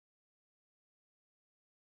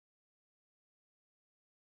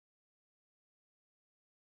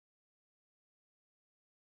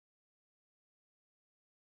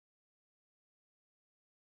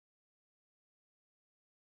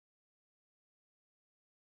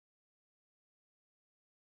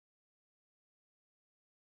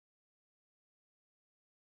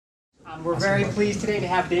We're very pleased today to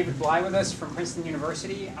have David Bly with us from Princeton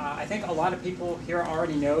University. I think a lot of people here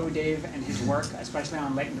already know Dave and his work, especially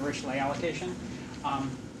on latent Dirichlet allocation.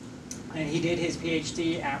 And he did his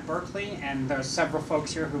PhD at Berkeley, and there's several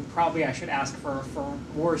folks here who probably I should ask for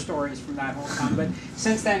war stories from that whole time. But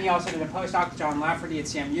since then, he also did a postdoc with John Lafferty at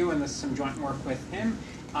CMU, and there's some joint work with him.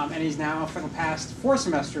 And he's now, for the past 4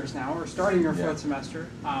 semesters now, or starting your 4th semester,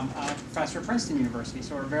 a professor at Princeton University.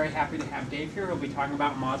 So we're very happy to have Dave here. He'll be talking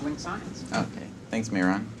about modeling science. Okay, thanks,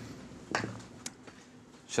 Miran.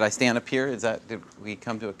 Should I stand up here? Did we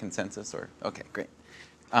come to a consensus? Or okay, great.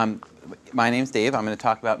 My name's Dave. I'm going to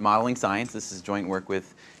talk about modeling science. This is joint work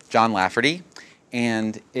with John Lafferty,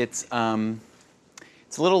 and it's a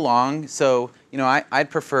little long. So I'd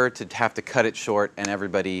prefer to have to cut it short and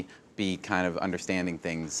everybody be kind of understanding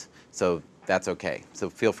things. So that's okay. So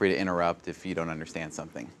feel free to interrupt if you don't understand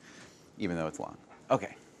something, even though it's long.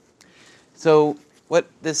 Okay. So what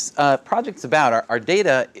this project's about, our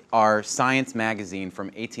data are Science magazine from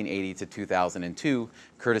 1880 to 2002,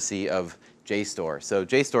 courtesy of JSTOR. So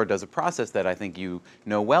JSTOR does a process that I think you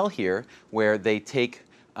know well here, where they take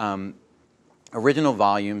original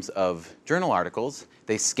volumes of journal articles,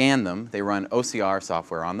 they scan them, they run OCR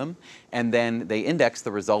software on them, and then they index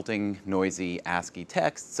the resulting noisy ASCII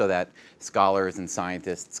text so that scholars and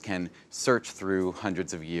scientists can search through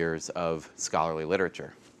hundreds of years of scholarly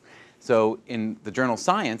literature. So in the journal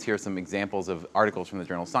Science, here are some examples of articles from the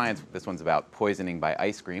journal Science. This one's about poisoning by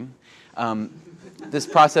ice cream. This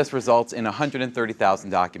process results in 130,000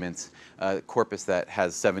 documents, a corpus that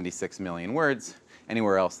has 76 million words.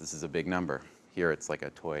 Anywhere else, this is a big number. Here, it's like a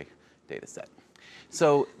toy data set.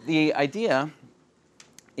 So the idea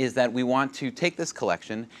is that we want to take this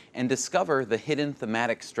collection and discover the hidden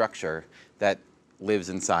thematic structure that lives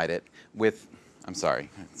inside it with, I'm sorry,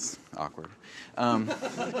 it's awkward,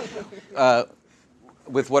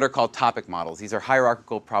 with what are called topic models. These are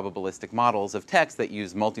hierarchical probabilistic models of text that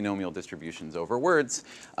use multinomial distributions over words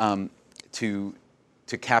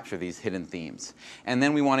to capture these hidden themes. And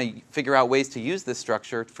then we want to figure out ways to use this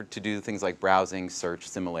structure to do things like browsing, search,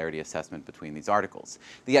 similarity assessment between these articles.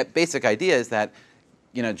 The basic idea is that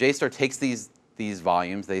JSTOR takes these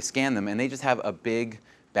volumes, they scan them, and they just have a big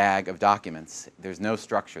bag of documents. There's no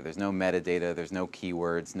structure, there's no metadata, there's no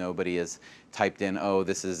keywords, nobody has typed in, oh,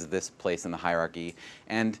 this is this place in the hierarchy.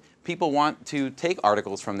 And people want to take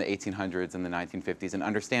articles from the 1800s and the 1950s and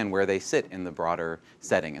understand where they sit in the broader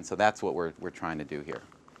setting. And so that's what we're trying to do here.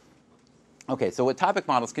 Okay, so what topic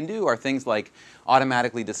models can do are things like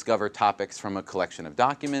automatically discover topics from a collection of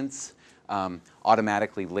documents,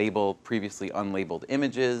 automatically label previously unlabeled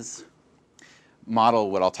images, model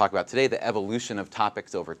what I'll talk about today, the evolution of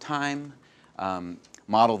topics over time,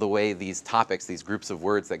 model the way these topics, these groups of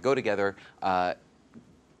words that go together,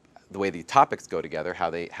 the way the topics go together, how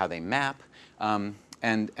they map,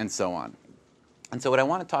 and so on. And so what I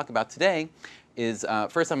want to talk about today is,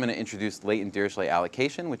 first I'm going to introduce latent Dirichlet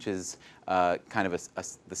allocation, which is kind of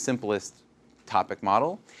the simplest topic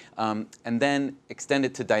model, and then extend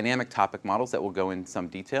it to dynamic topic models that will go in some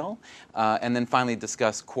detail, and then finally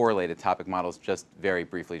discuss correlated topic models just very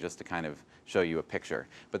briefly, just to kind of show you a picture.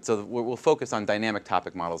 But so we'll focus on dynamic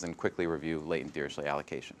topic models and quickly review latent Dirichlet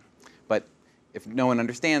allocation. But if no one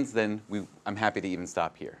understands, then I'm happy to even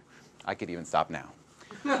stop here. I could even stop now.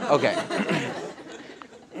 Okay.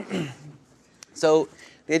 So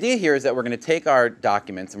the idea here is that we're going to take our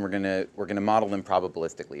documents and we're going to model them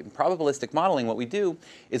probabilistically. In probabilistic modeling, what we do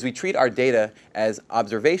is we treat our data as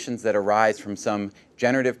observations that arise from some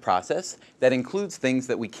generative process that includes things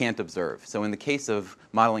that we can't observe. So in the case of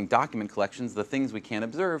modeling document collections, the things we can't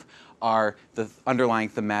observe are the underlying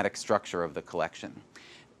thematic structure of the collection.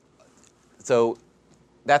 So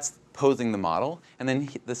that's posing the model. And then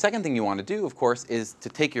the second thing you want to do, of course, is to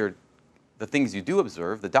take the things you do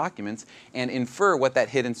observe, the documents, and infer what that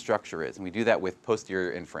hidden structure is. And we do that with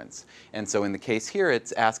posterior inference. And so in the case here,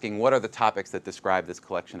 it's asking what are the topics that describe this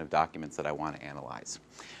collection of documents that I want to analyze.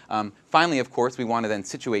 Finally, of course, we want to then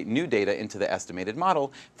situate new data into the estimated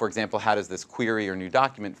model. For example, how does this query or new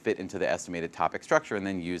document fit into the estimated topic structure, and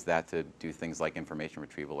then use that to do things like information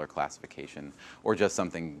retrieval or classification, or just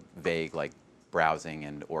something vague like browsing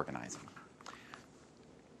and organizing.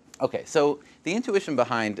 Okay, so the intuition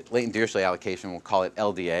behind latent Dirichlet allocation, we'll call it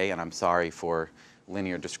LDA, and I'm sorry for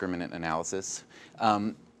linear discriminant analysis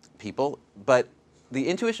people, but the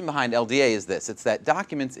intuition behind LDA is this. It's that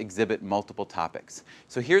documents exhibit multiple topics.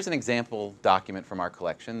 So here's an example document from our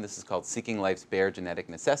collection. This is called Seeking Life's Bare Genetic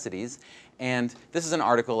Necessities, and this is an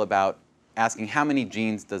article about asking how many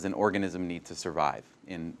genes does an organism need to survive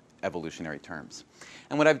in evolutionary terms.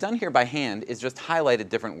 And what I've done here by hand is just highlighted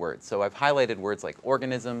different words. So I've highlighted words like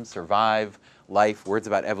organism, survive, life, words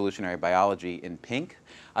about evolutionary biology in pink.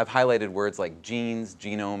 I've highlighted words like genes,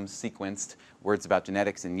 genomes, sequenced, words about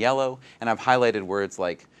genetics in yellow. And I've highlighted words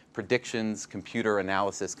like predictions, computer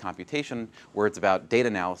analysis, computation, words about data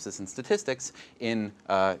analysis and statistics in,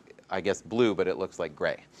 I guess, blue, but it looks like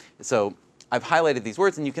gray. So I've highlighted these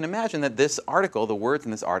words, and you can imagine that this article, the words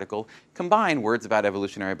in this article, combine words about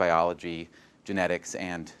evolutionary biology, genetics,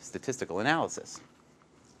 and statistical analysis.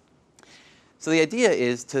 So the idea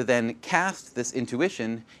is to then cast this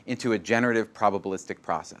intuition into a generative probabilistic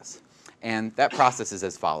process. And that process is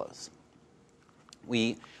as follows.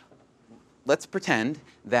 Let's pretend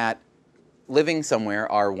that living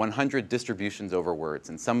somewhere are 100 distributions over words,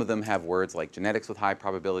 and some of them have words like genetics with high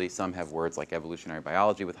probability, some have words like evolutionary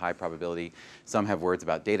biology with high probability, some have words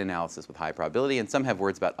about data analysis with high probability, and some have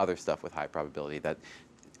words about other stuff with high probability that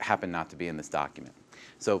happen not to be in this document.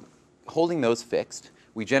 So holding those fixed,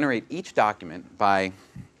 we generate each document by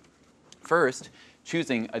first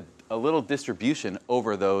choosing a little distribution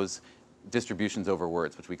over those distributions over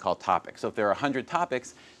words, which we call topics. So if there are 100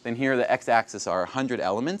 topics, then here the x-axis are 100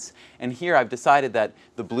 elements. And here I've decided that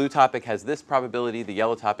the blue topic has this probability, the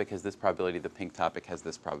yellow topic has this probability, the pink topic has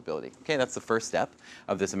this probability. Okay, that's the first step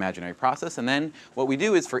of this imaginary process. And then what we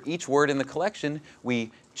do is for each word in the collection,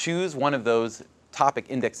 we choose one of those topic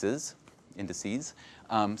indices.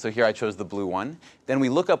 So here I chose the blue one. Then we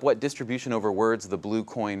look up what distribution over words the blue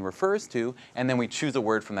coin refers to, and then we choose a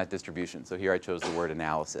word from that distribution. So here I chose the word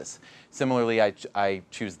analysis. Similarly, I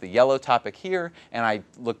choose the yellow topic here, and I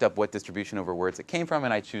looked up what distribution over words it came from,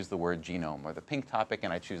 and I choose the word genome, or the pink topic,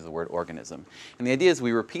 and I choose the word organism. And the idea is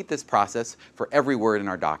we repeat this process for every word in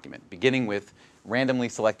our document, beginning with randomly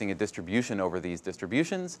selecting a distribution over these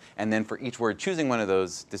distributions, and then for each word choosing one of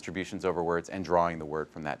those distributions over words and drawing the word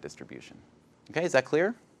from that distribution. Okay, is that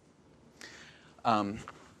clear?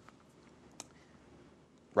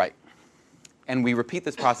 Right. And we repeat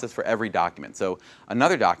this process for every document. So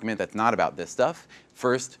another document that's not about this stuff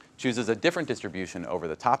first chooses a different distribution over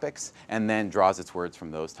the topics and then draws its words from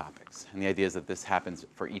those topics. And the idea is that this happens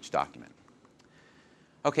for each document.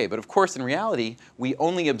 Okay, but of course in reality, we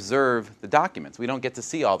only observe the documents. We don't get to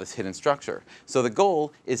see all this hidden structure. So the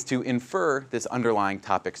goal is to infer this underlying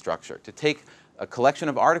topic structure, to take a collection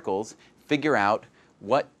of articles, figure out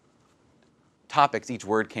what topics each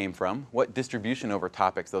word came from, what distribution over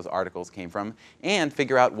topics those articles came from, and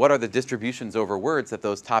figure out what are the distributions over words that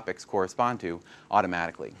those topics correspond to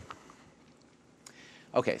automatically.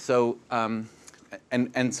 Okay, so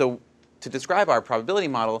so to describe our probability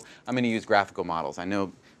model, I'm going to use graphical models. I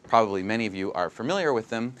know probably many of you are familiar with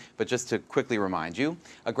them, but just to quickly remind you,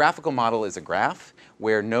 a graphical model is a graph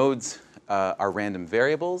where nodes are random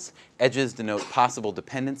variables, edges denote possible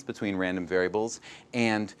dependence between random variables,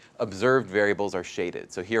 and observed variables are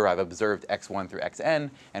shaded. So here I've observed x1 through xn,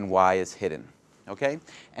 and y is hidden. Okay?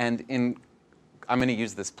 And I'm going to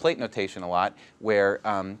use this plate notation a lot, where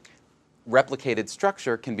replicated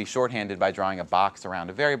structure can be shorthanded by drawing a box around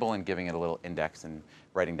a variable and giving it a little index and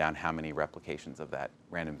writing down how many replications of that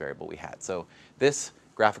random variable we had. So this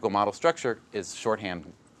graphical model structure is shorthand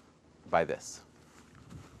by this.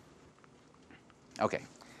 Okay.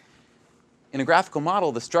 In a graphical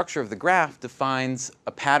model, the structure of the graph defines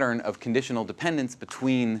a pattern of conditional dependence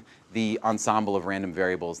between the ensemble of random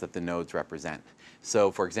variables that the nodes represent.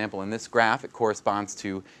 So for example, in this graph, it corresponds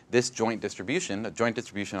to this joint distribution, a joint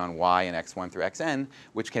distribution on y and x1 through xn,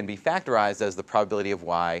 which can be factorized as the probability of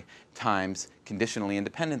y times conditionally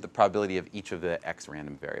independent, the probability of each of the x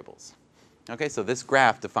random variables. Okay, so this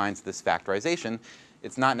graph defines this factorization.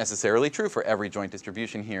 It's not necessarily true for every joint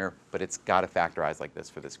distribution here, but it's got to factorize like this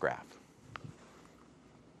for this graph.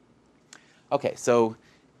 Okay, so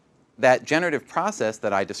that generative process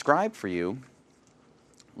that I described for you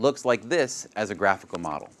looks like this as a graphical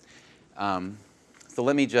model. So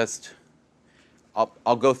let me just,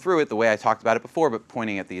 I'll go through it the way I talked about it before, but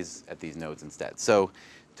pointing at these nodes instead. So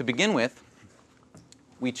to begin with,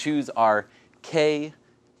 we choose our k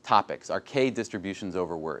topics, our k distributions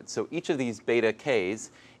over words. So each of these beta k's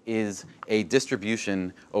is a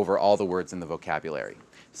distribution over all the words in the vocabulary.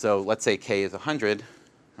 So let's say k is 100.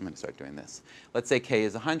 I'm going to start doing this. Let's say k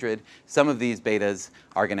is 100. Some of these betas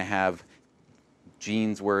are going to have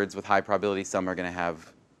genes words with high probability. Some are going to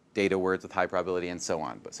have data words with high probability, and so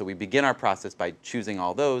on. So we begin our process by choosing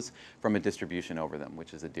all those from a distribution over them,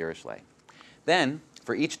 which is a Dirichlet. Then,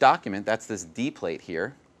 for each document, that's this D plate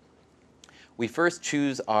here, we first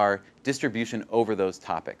choose our distribution over those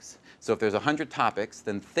topics. So if there's 100 topics,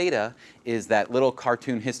 then theta is that little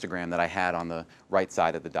cartoon histogram that I had on the right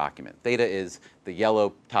side of the document. Theta is the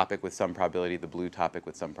yellow topic with some probability, the blue topic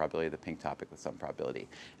with some probability, the pink topic with some probability.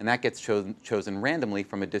 And that gets chosen randomly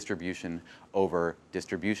from a distribution over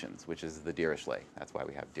distributions, which is the Dirichlet. That's why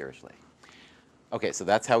we have Dirichlet. Okay, so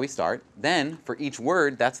that's how we start. Then, for each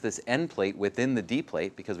word, that's this N plate within the D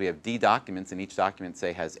plate, because we have D documents, and each document,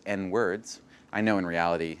 say, has N words. I know in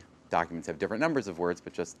reality documents have different numbers of words,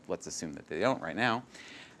 but just let's assume that they don't right now.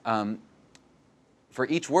 For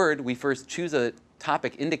each word, we first choose a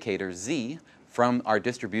topic indicator, Z, from our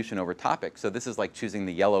distribution over topic. So this is like choosing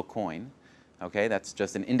the yellow coin. Okay, that's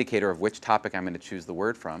just an indicator of which topic I'm going to choose the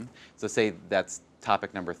word from. So say that's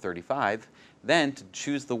topic number 35. Then, to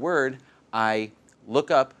choose the word, I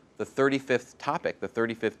look up the 35th topic, the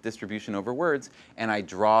 35th distribution over words, and I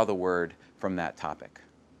draw the word from that topic.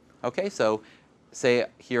 Okay, so say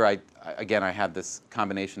here I have this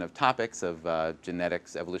combination of topics of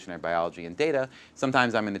genetics, evolutionary biology, and data.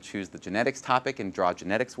 Sometimes I'm going to choose the genetics topic and draw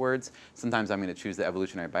genetics words. Sometimes I'm going to choose the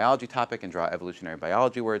evolutionary biology topic and draw evolutionary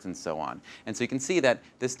biology words, and so on. And so you can see that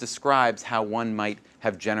this describes how one might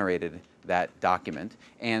have generated that document.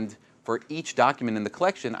 And for each document in the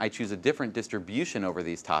collection, I choose a different distribution over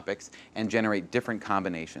these topics and generate different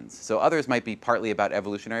combinations. So others might be partly about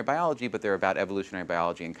evolutionary biology, but they're about evolutionary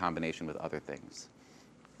biology in combination with other things.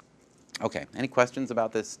 Okay, any questions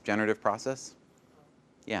about this generative process?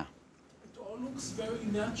 Yeah? It all looks very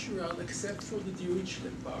natural except for the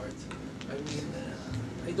Dirichlet part. I mean,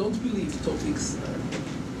 I don't believe topics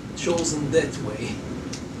are chosen that way.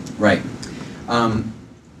 Right.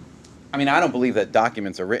 I mean, I don't believe that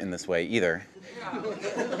documents are written this way either.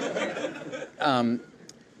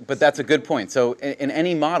 But that's a good point. So in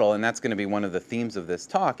any model, and that's going to be one of the themes of this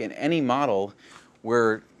talk, in any model,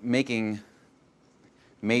 we're making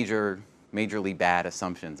majorly bad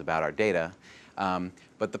assumptions about our data.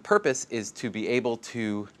 But the purpose is to be able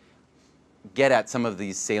to get at some of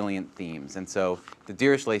these salient themes. And so the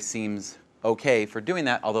Dirichlet seems okay for doing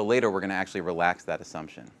that, although later we're going to actually relax that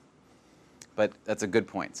assumption. But that's a good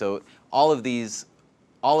point. So all of these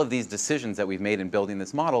decisions that we've made in building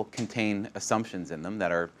this model contain assumptions in them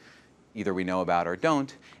that are either we know about or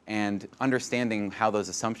don't, and understanding how those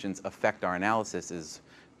assumptions affect our analysis is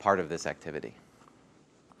part of this activity.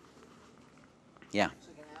 Yeah? So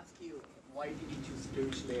can I ask you, why did you choose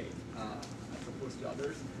Dirichlet as opposed to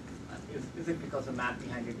others? Is it because the math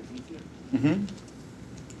behind it is easier? Mm-hmm.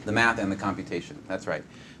 The math and the computation, that's right.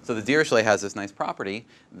 So the Dirichlet has this nice property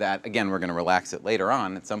that, again, we're going to relax it later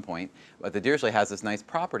on at some point, but the Dirichlet has this nice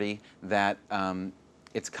property that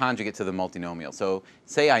it's conjugate to the multinomial. So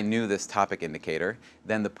say I knew this topic indicator,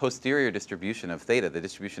 then the posterior distribution of theta, the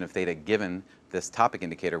distribution of theta given this topic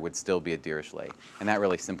indicator, would still be a Dirichlet. And that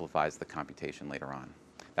really simplifies the computation later on.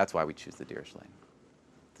 That's why we choose the Dirichlet.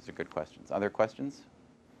 These are good questions. Other questions?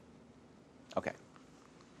 Okay.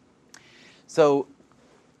 So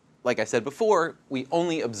like I said before, we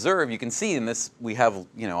only observe, you can see in this, we have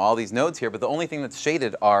all these nodes here, but the only thing that's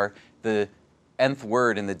shaded are the nth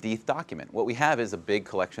word in the dth document. What we have is a big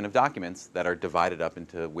collection of documents that are divided up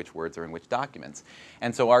into which words are in which documents.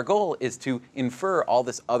 And so our goal is to infer all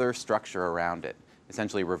this other structure around it,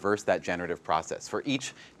 essentially reverse that generative process. For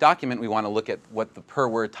each document, we want to look at what the per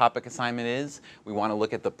word topic assignment is. We want to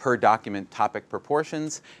look at the per document topic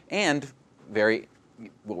proportions, and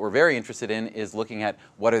what we're very interested in is looking at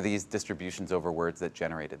what are these distributions over words that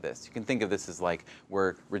generated this. You can think of this as like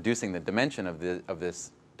we're reducing the dimension of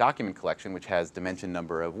this document collection, which has dimension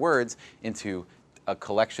number of words, into a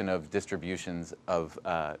collection of distributions of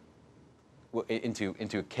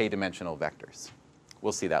into k-dimensional vectors.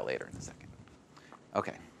 We'll see that later in a second.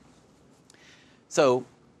 Okay. So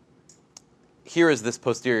here is this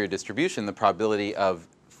posterior distribution, the probability of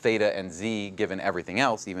theta and z given everything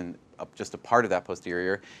else, even just a part of that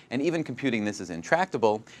posterior. And even computing this is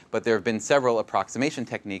intractable, but there have been several approximation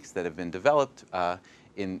techniques that have been developed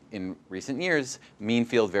in recent years. Mean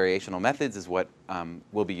field variational methods is what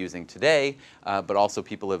we'll be using today, but also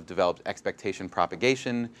people have developed expectation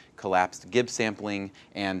propagation, collapsed Gibbs sampling,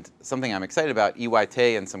 and something I'm excited about,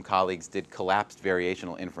 Iwaite and some colleagues did collapsed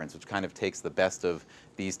variational inference, which kind of takes the best of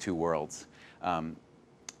these two worlds.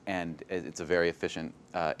 And it's a very efficient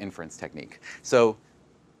inference technique. So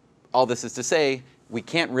all this is to say, we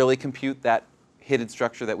can't really compute that hidden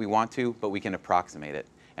structure that we want to, but we can approximate it,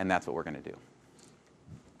 and that's what we're going to do.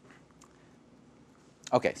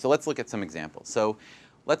 Okay, so let's look at some examples. So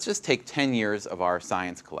let's just take 10 years of our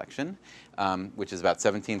science collection, which is about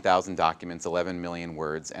 17,000 documents, 11 million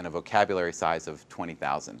words, and a vocabulary size of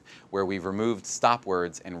 20,000, where we've removed stop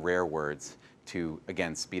words and rare words to,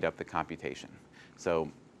 again, speed up the computation. So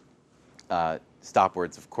stop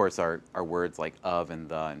words, of course, are words like of and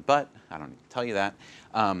the and but. I don't need to tell you that.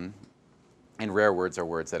 And rare words are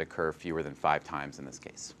words that occur fewer than 5 times in this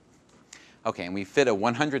case. Okay, and we fit a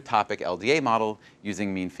 100-topic LDA model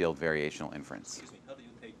using mean field variational inference. Excuse me, how do you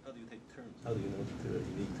take terms? How do you know the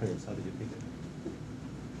unique terms? How do you pick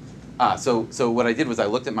it? So what I did was I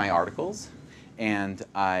looked at my articles, and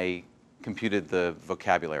I computed the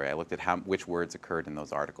vocabulary. I looked at which words occurred in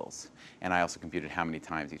those articles. And I also computed how many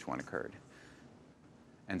times each one occurred.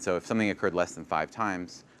 And so if something occurred less than 5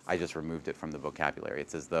 times, I just removed it from the vocabulary.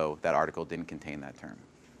 It's as though that article didn't contain that term.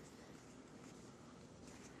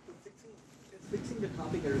 Is fixing the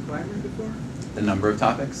topic a requirement before? The number of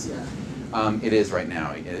topics? Yeah. It is right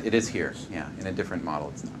now. It is here. Yeah, in a different model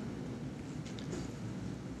it's not.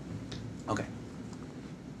 Okay.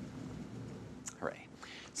 Hooray.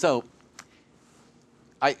 So,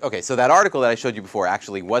 so that article that I showed you before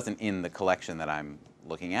actually wasn't in the collection that I'm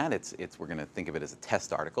looking at. We're going to think of it as a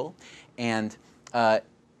test article. And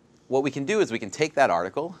what we can do is we can take that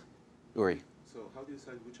article. Uri. So how do you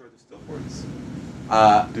decide which are the stop words?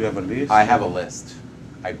 Do you have a list? I have a list.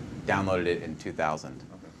 I downloaded it in 2000.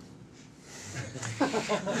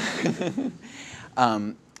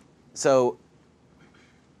 Okay. So,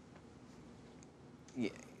 yeah,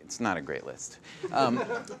 it's not a great list.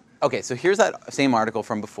 Okay, so here's that same article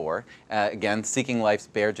from before. Again, seeking life's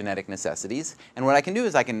bare genetic necessities. And what I can do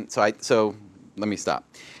is so let me stop.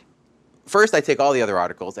 First, I take all the other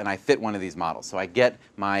articles and I fit one of these models. So I get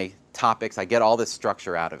my topics, I get all this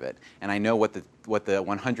structure out of it, and I know what the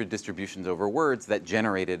 100 distributions over words that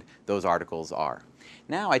generated those articles are.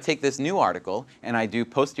 Now I take this new article and I do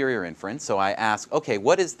posterior inference. So I ask, okay,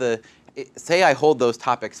 say I hold those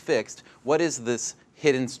topics fixed, what is this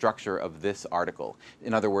hidden structure of this article?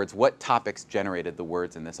 In other words, what topics generated the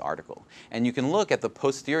words in this article? And you can look at the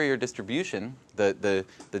posterior distribution, the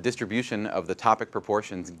distribution of the topic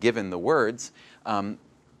proportions given the words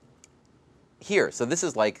here. So this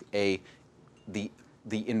is like the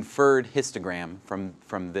inferred histogram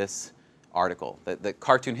from this article. The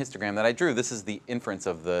cartoon histogram that I drew, this is the inference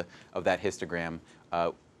of that histogram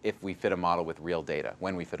if we fit a model with real data,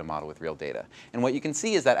 when we fit a model with real data. And what you can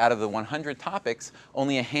see is that out of the 100 topics,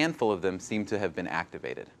 only a handful of them seem to have been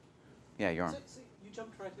activated. Yeah, Yoram. So you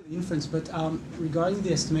jumped right to the inference, but regarding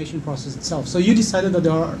the estimation process itself, so you decided that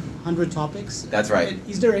there are 100 topics? That's right.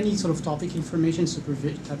 Is there any sort of topic information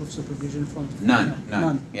type of supervision from?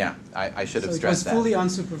 None. Yeah, I should have stressed that. So it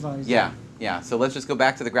was fully unsupervised? Yeah. So let's just go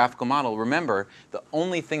back to the graphical model. Remember, the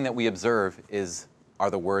only thing that we observe are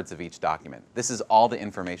the words of each document. This is all the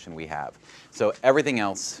information we have. So everything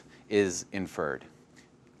else is inferred.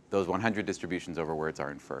 Those 100 distributions over words are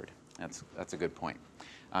inferred. That's a good point.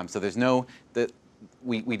 So there's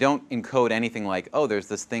we don't encode anything like, oh, there's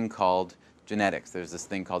this thing called genetics. There's this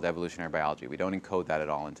thing called evolutionary biology. We don't encode that at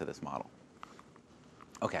all into this model.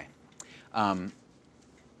 Okay.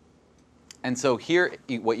 And so here,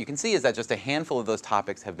 what you can see is that just a handful of those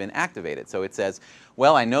topics have been activated. So it says,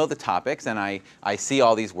 well, I know the topics, and I see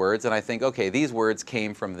all these words, and I think, okay, these words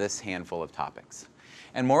came from this handful of topics.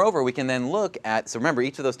 And moreover, we can then look at, so remember,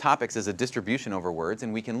 each of those topics is a distribution over words,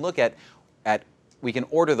 and we can look we can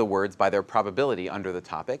order the words by their probability under the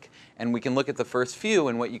topic, and we can look at the first few,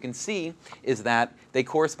 and what you can see is that they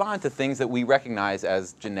correspond to things that we recognize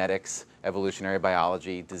as genetics, evolutionary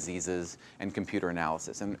biology, diseases, and computer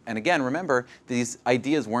analysis. And again, remember, these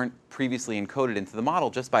ideas weren't previously encoded into the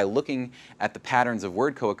model. Just by looking at the patterns of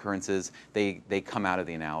word co-occurrences, they come out of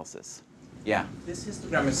the analysis. Yeah? This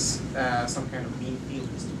histogram is some kind of mean field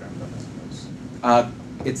histogram, I suppose.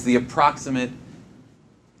 It's the approximate.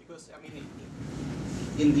 Because, I mean,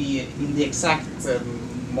 in the exact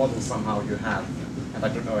model somehow you have, and I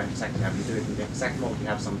don't know exactly how you do it, in the exact model you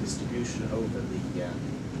have some distribution over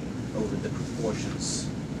the proportions.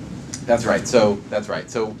 That's right. So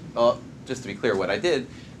just to be clear what I did,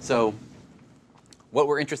 so what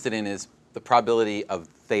we're interested in is the probability of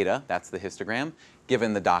theta, that's the histogram,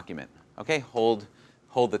 given the document. Okay, hold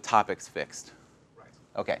the topics fixed. Right.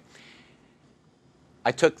 Okay.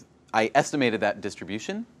 I estimated that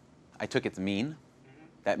distribution. I took its mean. Mm-hmm.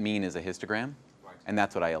 That mean is a histogram. Right. And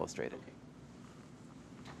that's what I illustrated.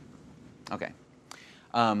 Okay.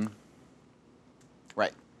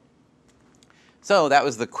 Right. So that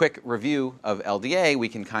was the quick review of LDA. We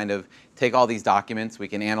can kind of take all these documents, we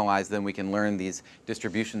can analyze them, we can learn these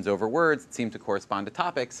distributions over words that seem to correspond to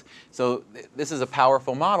topics. So this is a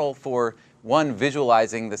powerful model for, one,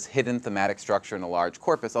 visualizing this hidden thematic structure in a large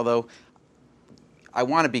corpus, although I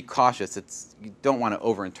want to be cautious. You don't want to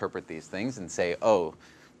overinterpret these things and say, oh,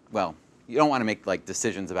 well, you don't want to make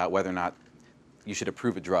decisions about whether or not you should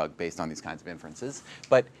approve a drug based on these kinds of inferences.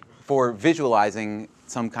 But for visualizing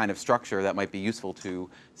some kind of structure that might be useful to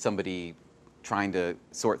somebody trying to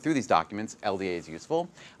sort through these documents, LDA is useful,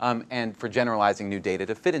 and for generalizing new data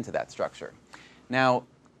to fit into that structure. Now,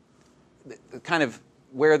 kind of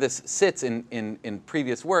where this sits in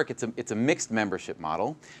previous work, it's a mixed membership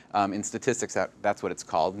model. In statistics, that's what it's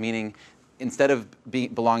called, meaning instead of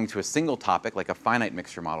belonging to a single topic, like a finite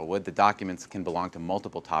mixture model would, the documents can belong to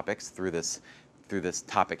multiple topics through this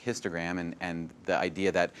topic histogram, and the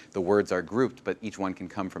idea that the words are grouped, but each one can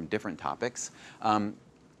come from different topics.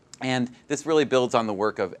 And this really builds on the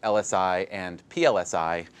work of LSI and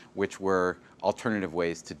PLSI, which were alternative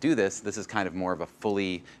ways to do this. This is kind of more of a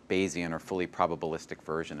fully Bayesian or fully probabilistic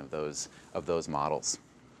version of those models.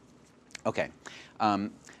 Okay,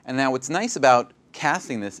 and now what's nice about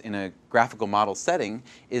casting this in a graphical model setting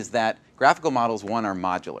is that graphical models, one, are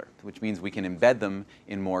modular, which means we can embed them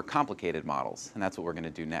in more complicated models, and that's what we're going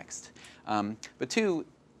to do next. But two,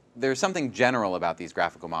 there's something general about these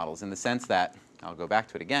graphical models in the sense that, I'll go back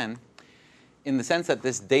to it again, in the sense that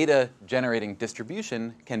this data generating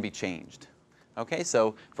distribution can be changed. Okay,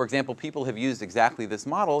 so for example, people have used exactly this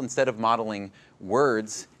model instead of modeling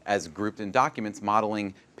words as grouped in documents,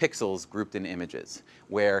 modeling pixels grouped in images,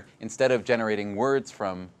 where instead of generating words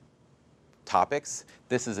from topics,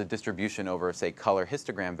 this is a distribution over, say, color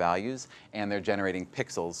histogram values, and they're generating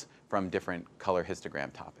pixels from different color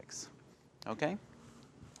histogram topics. Okay?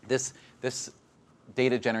 This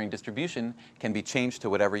data generating distribution can be changed to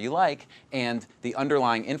whatever you like, and the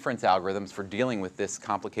underlying inference algorithms for dealing with this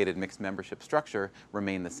complicated mixed membership structure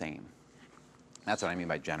remain the same. That's what I mean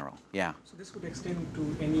by general. Yeah? So this could extend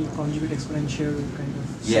to any conjugate exponential kind of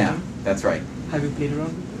setting? Yeah, that's right. Have you played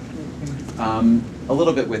around with that? A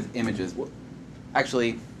little bit with images.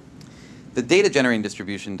 Actually, the data generating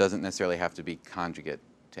distribution doesn't necessarily have to be conjugate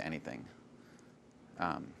to anything.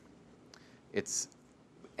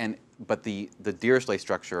 But the Dirichlet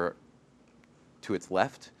structure to its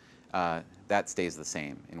left, that stays the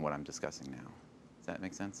same in what I'm discussing now. Does that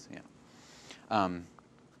make sense? Yeah.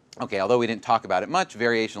 Okay, although we didn't talk about it much,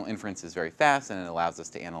 variational inference is very fast, and it allows us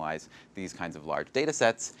to analyze these kinds of large data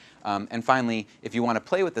sets. And finally, if you want to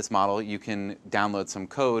play with this model, you can download some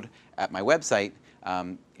code at my website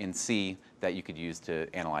in C that you could use to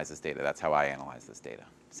analyze this data. That's how I analyze this data.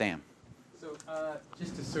 Sam? So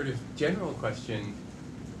just a sort of general question.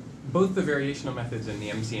 Both the variational methods and the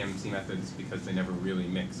MCMC methods, because they never really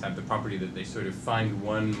mix, have the property that they sort of find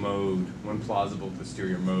one mode, one plausible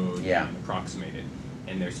posterior mode, and approximate it.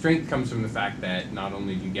 And their strength comes from the fact that not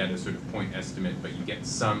only do you get a sort of point estimate, but you get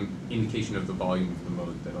some indication of the volume of the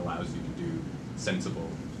mode that allows you to do sensible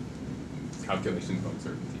calculations of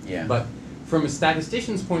uncertainty. Yeah. But from a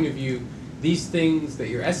statistician's point of view, these things that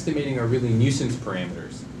you're estimating are really nuisance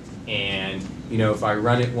parameters. And if I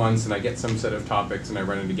run it once and I get some set of topics and I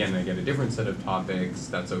run it again and I get a different set of topics,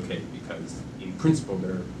 that's okay, because in principle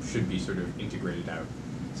there should be sort of integrated out.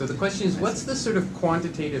 So the question is, what's the sort of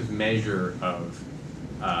quantitative measure of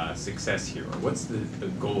success here, or what's the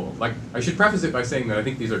goal? Like, I should preface it by saying that I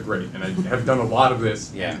think these are great, and I have done a lot of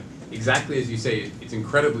this. Yeah. And exactly as you say, it's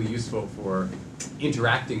incredibly useful for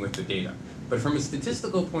interacting with the data. But from a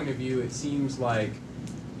statistical point of view, it seems like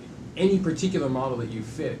any particular model that you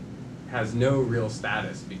fit has no real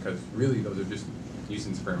status, because really those are just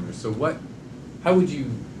nuisance parameters. So how would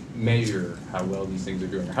you measure how well these things are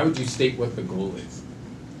doing? Or how would you state what the goal is?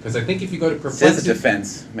 Because I think if you go to perplexity... Says a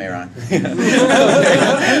defense, Mehran.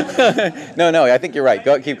 No, I think you're right.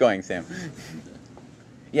 Keep going, Sam.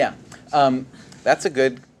 Yeah, that's a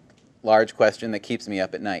good, large question that keeps me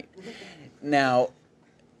up at night. Now,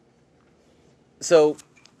 so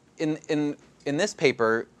in this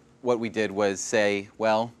paper, what we did was say,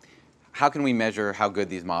 well, how can we measure how good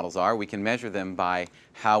these models are? We can measure them by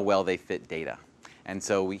how well they fit data. And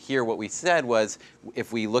so here what we said was,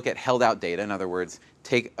 if we look at held out data, in other words,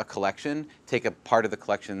 take a collection, take a part of the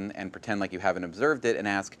collection and pretend like you haven't observed it and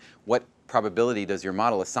ask, what probability does your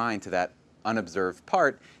model assign to that unobserved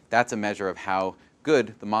part? That's a measure of how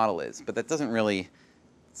good the model is. But that doesn't really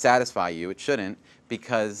satisfy you. It shouldn't,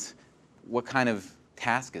 because what kind of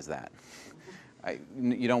task is that?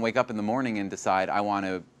 You don't wake up in the morning and decide, I want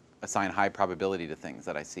to assign high probability to things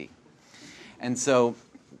that I see. And so,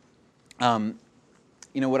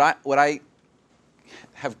 what I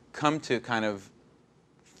have come to kind of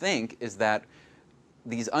think is that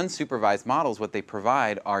these unsupervised models, what they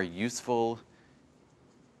provide are useful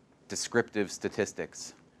descriptive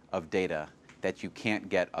statistics of data that you can't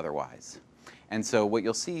get otherwise. And so what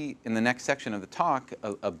you'll see in the next section of the talk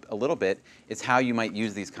a little bit is how you might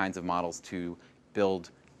use these kinds of models to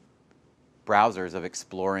build browsers of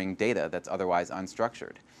exploring data that's otherwise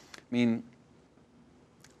unstructured. I mean,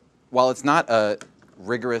 while it's not a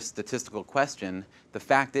rigorous statistical question, the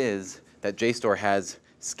fact is that JSTOR has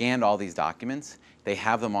scanned all these documents. They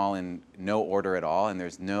have them all in no order at all, and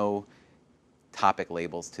there's no topic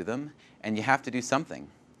labels to them. And you have to do something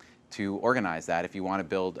to organize that if you want to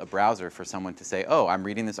build a browser for someone to say, oh, I'm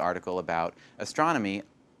reading this article about astronomy.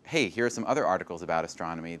 Hey, here are some other articles about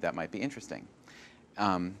astronomy that might be interesting.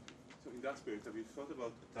 So in that spirit, have you thought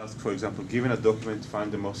about the task, for example, given a document,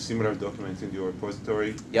 find the most similar documents in your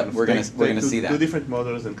repository? Yep, we're gonna see that. Two different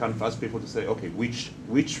models and kind of ask people to say, okay, which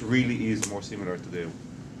really is more similar to the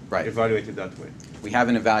Right. Evaluate it that way. We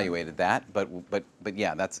haven't evaluated that, but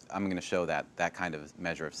yeah, I'm going to show that kind of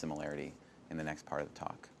measure of similarity in the next part of the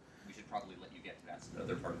talk. We should probably let you get to that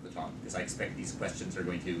other part of the talk, because I expect these questions are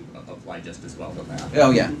going to apply just as well to that.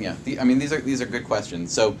 Oh yeah, yeah. I mean, these are good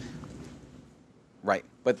questions. So, right.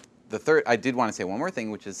 But the third, I did want to say one more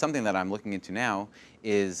thing, which is something that I'm looking into now,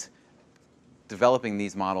 is developing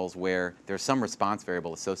these models where there's some response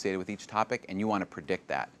variable associated with each topic, and you want to predict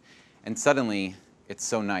that. And suddenly, it's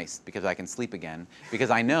so nice because I can sleep again, because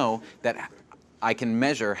I know that I can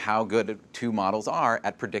measure how good two models are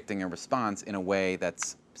at predicting a response in a way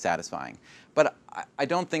that's satisfying. But I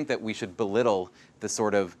don't think that we should belittle the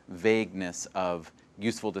sort of vagueness of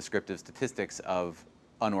useful descriptive statistics of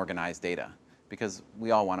unorganized data, because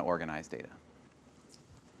we all want to organize data.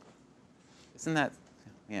 Isn't that,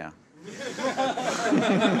 yeah.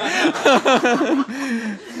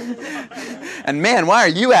 And man, why are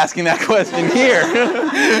you asking that question here?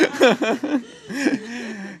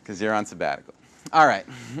 Because you're on sabbatical. All right.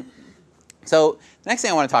 So next thing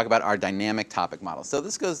I want to talk about are dynamic topic models. So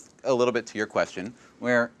this goes a little bit to your question,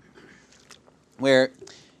 where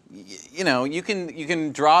you know, you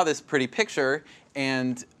can draw this pretty picture,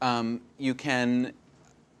 and you can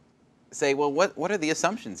say, well, what are the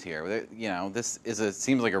assumptions here? You know, this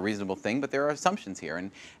seems like a reasonable thing, but there are assumptions here,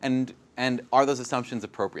 and are those assumptions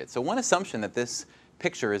appropriate? So one assumption that this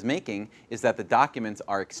picture is making is that the documents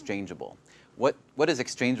are exchangeable. What does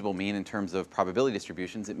exchangeable mean in terms of probability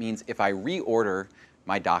distributions? It means if I reorder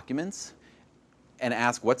my documents and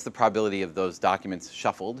ask what's the probability of those documents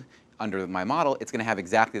shuffled under my model, it's going to have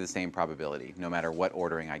exactly the same probability, no matter what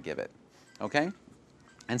ordering I give it. Okay?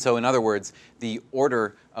 And so in other words, the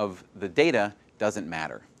order of the data doesn't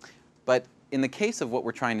matter. But in the case of what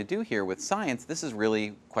we're trying to do here with science, this is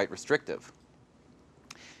really quite restrictive.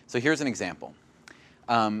 So here's an example.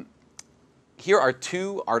 Here are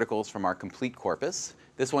two articles from our complete corpus.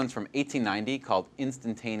 This one's from 1890 called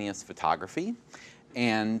Instantaneous Photography,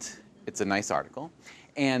 and it's a nice article.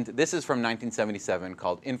 And this is from 1977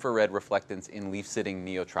 called Infrared Reflectance in Leaf-Sitting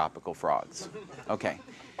Neotropical Frogs. Okay.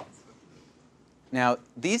 Now,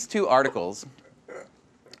 these two articles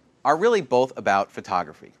are really both about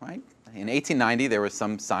photography, right? In 1890, there was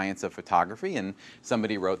some science of photography, and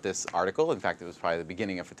somebody wrote this article. In fact, it was probably the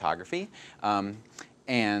beginning of photography.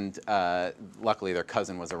 Luckily, their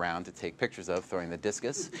cousin was around to take pictures of, throwing the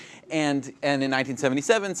discus. And in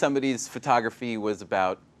 1977, somebody's photography was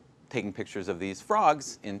about taking pictures of these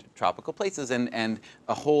frogs in tropical places, and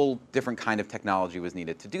a whole different kind of technology was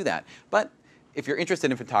needed to do that. But if you're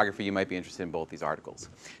interested in photography, you might be interested in both these articles.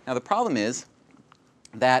 Now, the problem is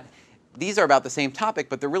that these are about the same topic,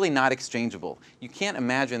 but they're really not exchangeable. You can't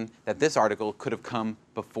imagine that this article could have come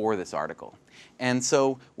before this article. And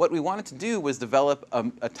so what we wanted to do was develop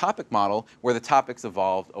a topic model where the topics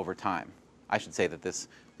evolved over time. I should say that this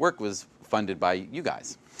work was funded by you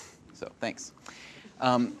guys. So thanks.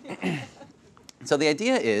 So the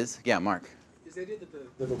idea is, yeah, Mark. Is the idea that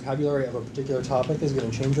the vocabulary of a particular topic is going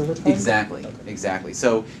to change over time? Exactly, okay. Exactly.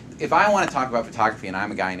 So if I want to talk about photography and I'm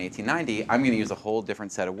a guy in 1890, I'm going to use a whole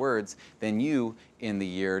different set of words than you in the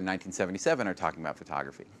year 1977 are talking about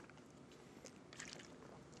photography.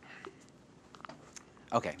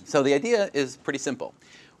 Okay, so the idea is pretty simple.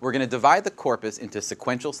 We're going to divide the corpus into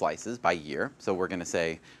sequential slices by year. So we're going to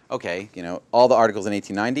say, okay, you know, all the articles in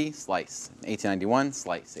 1890, slice. 1891,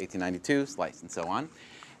 slice. 1892, slice, and so on.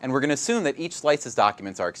 And we're going to assume that each slice's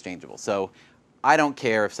documents are exchangeable. So I don't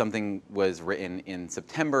care if something was written in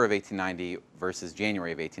September of 1890 versus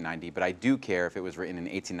January of 1890, but I do care if it was written in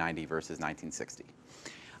 1890 versus 1960.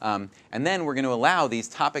 And then we're going to allow these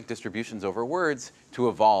topic distributions over words to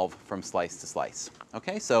evolve from slice to slice.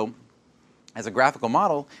 Okay, so as a graphical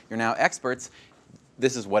model, you're now experts.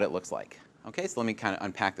 This is what it looks like. Okay, so let me kind of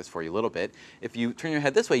unpack this for you a little bit. If you turn your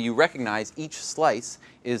head this way, you recognize each slice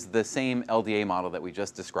is the same LDA model that we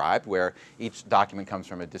just described, where each document comes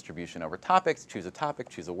from a distribution over topics, choose a topic,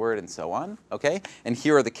 choose a word, and so on. Okay, and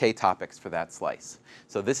here are the K topics for that slice.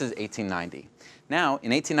 So this is 1890. Now,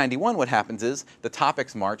 in 1891, what happens is the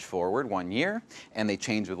topics march forward 1 year, and they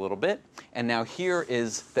change a little bit. And now here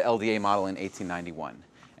is the LDA model in 1891,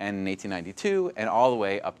 and in 1892, and all the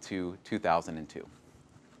way up to 2002.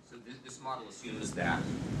 This model assumes that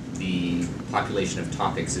the population of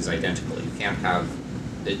topics is identical. You can't have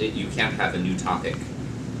a new topic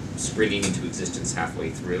springing into existence halfway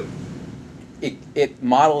through. It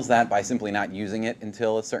models that by simply not using it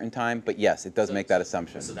until a certain time, but yes, it does make that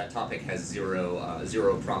assumption. So that topic has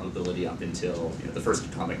zero probability up until the first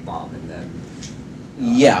atomic bomb, and then.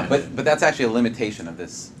 Yeah, but that's actually a limitation of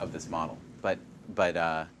this model. But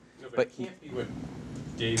it can't be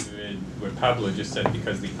what Pablo just said,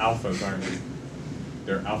 because the alphas aren't.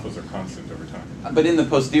 Their alphas are constant over time. But in the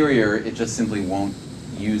posterior, it just simply won't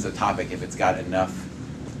use a topic if it's got enough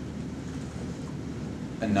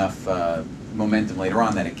momentum later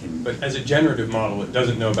on that it can. But as a generative model, it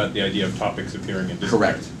doesn't know about the idea of topics appearing in display.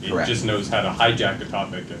 Correct. It just knows how to hijack a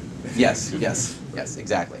topic. Yes,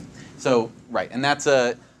 exactly. So right, and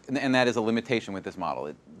that is a limitation with this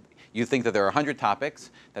model. You think that there are 100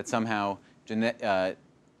 topics that somehow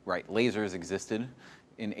lasers existed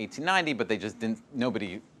in 1890, but they just didn't.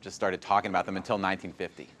 Nobody just started talking about them until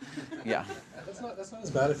 1950. Yeah. That's not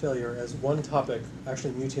as bad a failure as one topic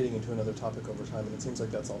actually mutating into another topic over time, and it seems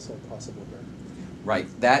like that's also possible here. Right.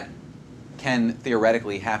 That can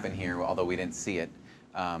theoretically happen here, although we didn't see it.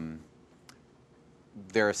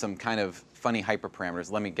 There are some kind of funny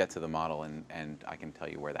hyperparameters. Let me get to the model, and I can tell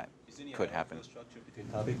you where that could happen. Is there any structure between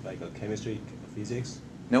topics like chemistry, physics?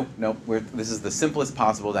 Nope. This is the simplest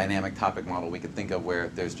possible dynamic topic model we could think of, where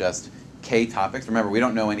there's just K topics. Remember, we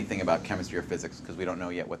don't know anything about chemistry or physics because we don't know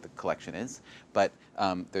yet what the collection is. But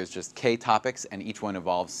there's just K topics, and each one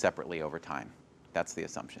evolves separately over time. That's the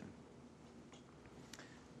assumption.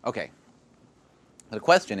 Okay. The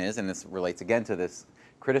question is, and this relates again to this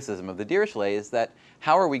criticism of the Dirichlet, is that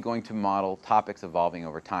how are we going to model topics evolving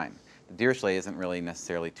over time? The Dirichlet isn't really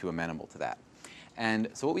necessarily too amenable to that. And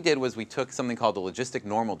so what we did was we took something called the logistic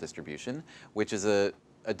normal distribution, which is a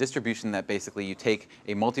distribution that basically you take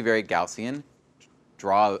a multivariate Gaussian,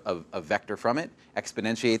 draw a vector from it,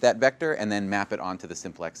 exponentiate that vector, and then map it onto the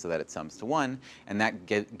simplex so that it sums to 1. And that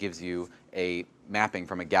gives you a mapping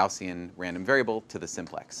from a Gaussian random variable to the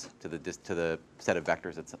simplex, to the set of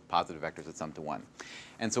vectors, positive vectors that sum to 1.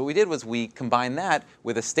 And so what we did was we combined that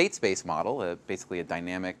with a state space model, basically a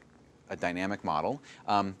dynamic model,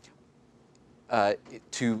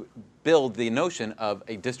 to build the notion of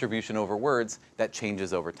a distribution over words that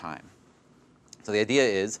changes over time. So the idea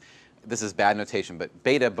is, this is bad notation, but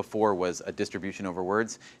beta before was a distribution over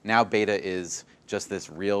words. Now beta is just this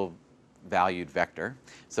real valued vector.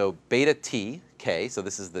 So beta t, k, so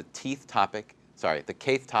this is the kth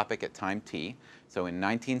topic at time t. So in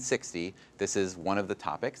 1960, this is one of the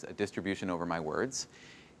topics, a distribution over my words.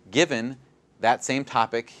 Given that same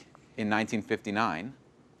topic in 1959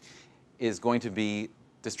 is going to be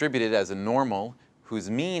distributed as a normal whose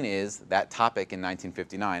mean is that topic in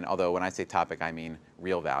 1959, although when I say topic, I mean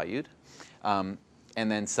real valued. And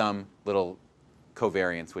then some little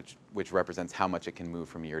covariance, which represents how much it can move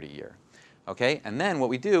from year to year. Okay? And then what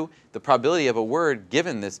we do, the probability of a word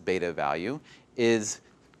given this beta value is,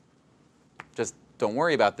 just don't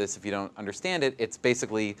worry about this if you don't understand it, it's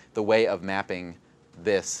basically the way of mapping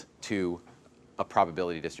this to a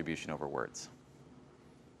probability distribution over words.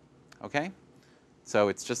 Okay? So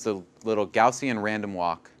it's just a little Gaussian random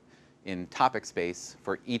walk in topic space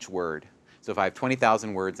for each word. So if I have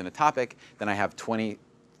 20,000 words in a topic, then I have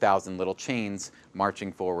 20,000 little chains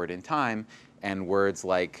marching forward in time, and words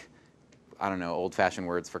like, I don't know, old-fashioned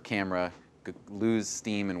words for camera lose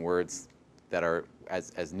steam, and words that are,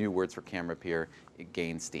 as new words for camera appear, it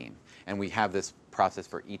gains steam. And we have this process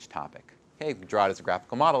for each topic. Okay, we draw it as a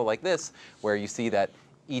graphical model like this, where you see that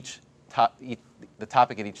the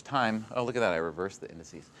topic at each time, oh, look at that, I reversed the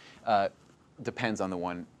indices, depends on the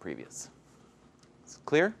one previous. It's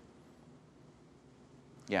clear?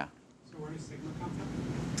 Yeah. So where does sigma come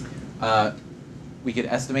from? We could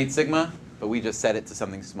estimate sigma, but we just set it to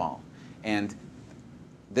something small. And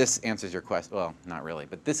this answers your question. Well, not really,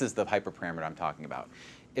 but this is the hyperparameter I'm talking about.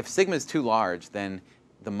 If sigma is too large, then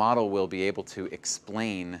the model will be able to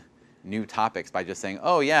explain new topics by just saying,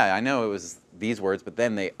 oh yeah, I know it was these words, but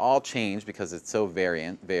then they all changed because it's so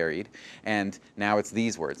varied, and now it's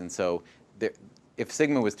these words. And so if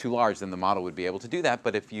sigma was too large, then the model would be able to do that.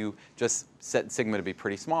 But if you just set sigma to be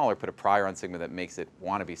pretty small or put a prior on sigma that makes it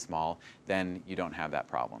want to be small, then you don't have that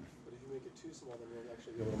problem. But if you make it too small, then you'll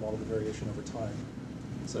actually be able to model the variation over time.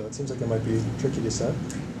 So it seems like it might be tricky to set.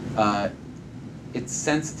 It's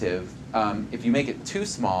sensitive. If you make it too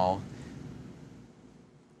small,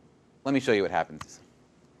 let me show you what happens.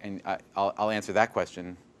 And I'll answer that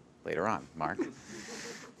question later on, Mark.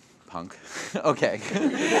 Punk. Okay.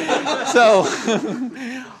 So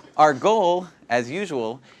our goal, as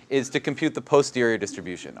usual, is to compute the posterior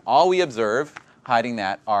distribution. All we observe, hiding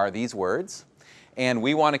that, are these words. And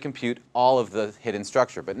we want to compute all of the hidden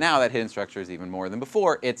structure. But now that hidden structure is even more than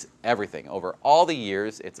before. It's everything. Over all the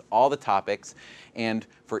years, it's all the topics. And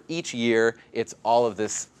for each year, it's all of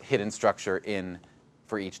this hidden structure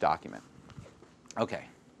for each document. OK.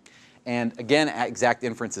 And again, exact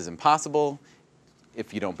inference is impossible.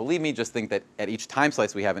 If you don't believe me, just think that at each time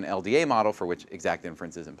slice we have an LDA model for which exact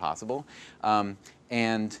inference is impossible.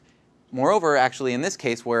 And moreover, actually in this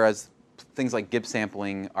case, whereas things like Gibbs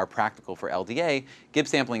sampling are practical for LDA, Gibbs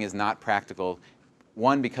sampling is not practical,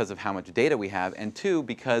 one, because of how much data we have, and two,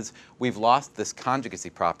 because we've lost this conjugacy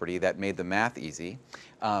property that made the math easy.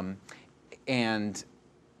 And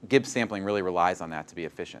Gibbs sampling really relies on that to be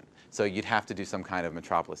efficient. So you'd have to do some kind of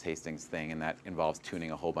Metropolis Hastings thing, and that involves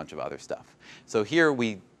tuning a whole bunch of other stuff. So here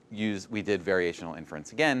we did variational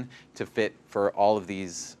inference again to fit for all of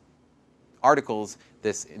these articles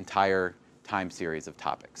this entire time series of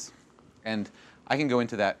topics. And I can go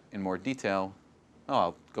into that in more detail. Oh,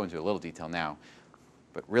 I'll go into a little detail now,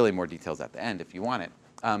 but really more details at the end if you want it.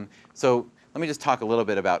 So let me just talk a little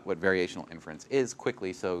bit about what variational inference is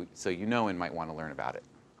quickly so you know and might want to learn about it.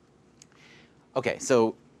 OK,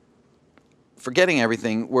 so forgetting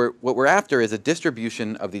everything, what we're after is a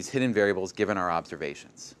distribution of these hidden variables given our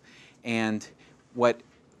observations. And what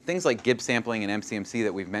things like Gibbs sampling and MCMC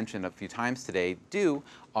that we've mentioned a few times today do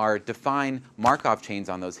are define Markov chains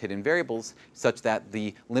on those hidden variables such that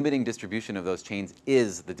the limiting distribution of those chains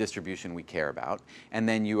is the distribution we care about. And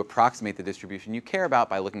then you approximate the distribution you care about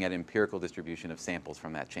by looking at empirical distribution of samples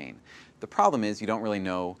from that chain. The problem is you don't really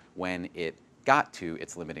know when it got to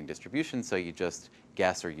its limiting distribution, so you just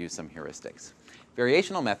guess or use some heuristics.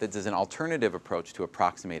 Variational methods is an alternative approach to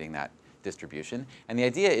approximating that distribution. And the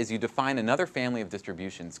idea is you define another family of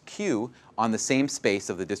distributions, Q, on the same space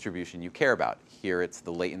of the distribution you care about. Here it's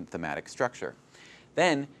the latent thematic structure.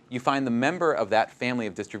 Then you find the member of that family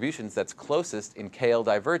of distributions that's closest in KL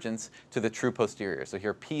divergence to the true posterior. So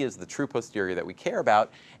here P is the true posterior that we care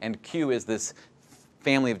about, and Q is this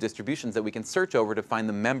family of distributions that we can search over to find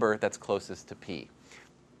the member that's closest to P.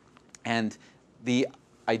 And the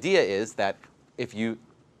idea is that if you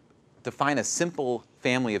define a simple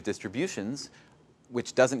family of distributions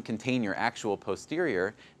which doesn't contain your actual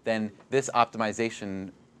posterior, then this optimization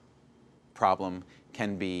problem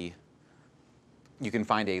can be, you can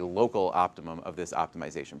find a local optimum of this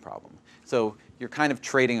optimization problem. So you're kind of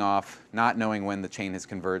trading off not knowing when the chain has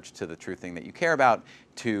converged to the true thing that you care about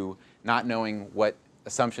to not knowing what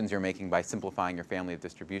assumptions you're making by simplifying your family of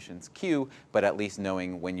distributions Q, but at least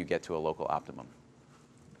knowing when you get to a local optimum.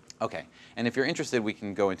 OK, and if you're interested, we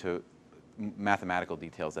can go into mathematical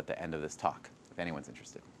details at the end of this talk, if anyone's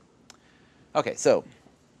interested. OK, so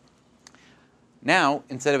now,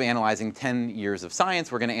 instead of analyzing 10 years of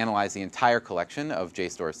science, we're going to analyze the entire collection of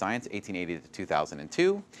JSTOR science, 1880 to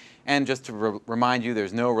 2002. And just to remind you,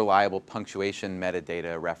 there's no reliable punctuation,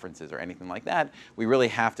 metadata, references, or anything like that. We really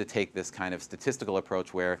have to take this kind of statistical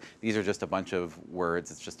approach where these are just a bunch of words.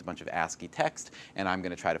 It's just a bunch of ASCII text, and I'm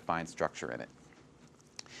going to try to find structure in it.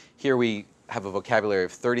 Here we have a vocabulary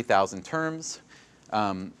of 30,000 terms.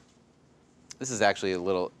 This is actually a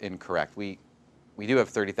little incorrect. We do have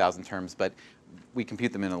 30,000 terms, but we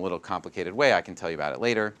compute them in a little complicated way. I can tell you about it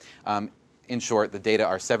later. In short, the data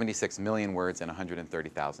are 76 million words and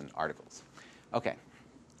 130,000 articles. OK.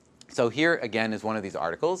 So here, again, is one of these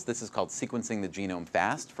articles. This is called Sequencing the Genome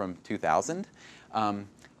Fast from 2000.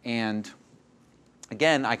 And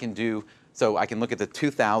again, I can look at the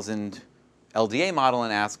 2000 LDA model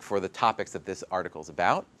and ask for the topics that this article is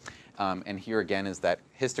about. And here again is that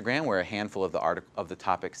histogram where a handful of the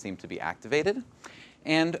topics seem to be activated.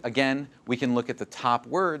 And again, we can look at the top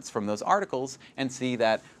words from those articles and see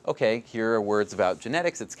that, OK, here are words about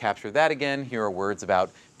genetics. It's captured that again. Here are words about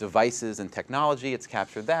devices and technology. It's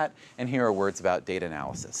captured that. And here are words about data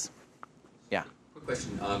analysis. Yeah? Quick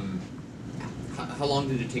question. How long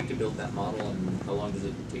did it take to build that model, and how long does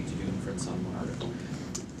it take to do inference on one article?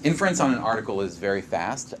 Inference on an article is very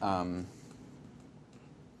fast. I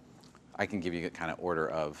can give you a kind of order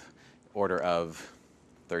of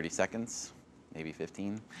 30 seconds, maybe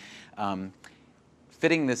 15.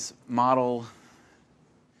 fitting this model,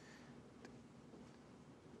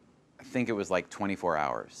 I think it was like 24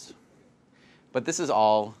 hours. But this is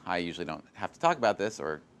all, I usually don't have to talk about this,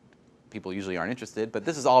 or people usually aren't interested, but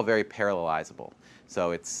this is all very parallelizable.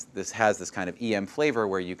 So this has this kind of EM flavor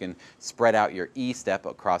where you can spread out your E step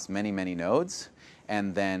across many, many nodes,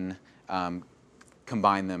 and then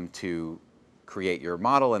combine them to create your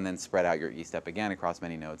model, and then spread out your E step again across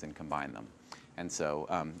many nodes and combine them. And so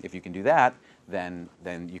if you can do that, then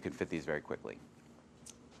you can fit these very quickly.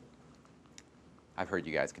 I've heard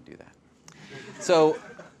you guys can do that. So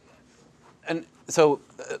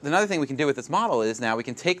another thing we can do with this model is now we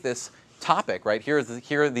can take this topic, right? Here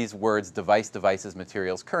are these words: device, devices,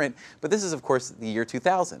 materials, current. But this is, of course, the year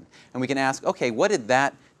 2000. And we can ask, OK, what did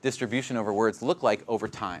that distribution over words look like over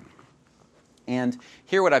time? And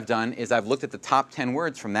here what I've done is I've looked at the top 10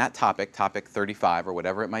 words from that topic, topic 35 or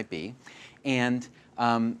whatever it might be, and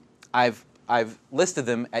I've listed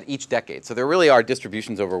them at each decade. So there really are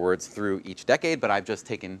distributions over words through each decade, but I've just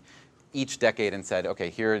taken each decade and said, OK,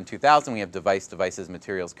 here in 2000 we have device, devices,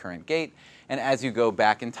 materials, current, gate. And as you go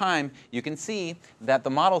back in time, you can see that the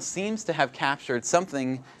model seems to have captured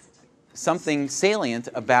something salient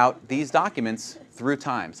about these documents through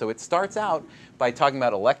time. So it starts out by talking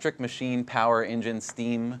about electric, machine, power, engine,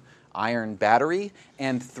 steam, iron, battery,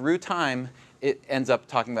 and through time it ends up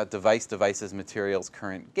talking about device, devices, materials,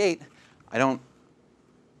 current, gate.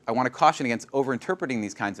 I want to caution against overinterpreting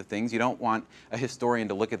these kinds of things. You don't want a historian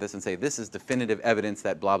to look at this and say, this is definitive evidence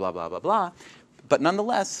that blah, blah, blah, blah, blah. But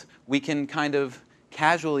nonetheless, we can kind of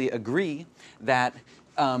casually agree that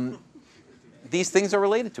these things are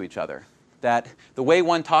related to each other. That the way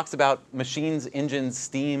one talks about machines, engines,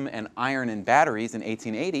 steam, and iron and batteries in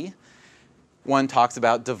 1880, one talks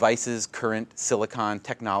about devices, current, silicon,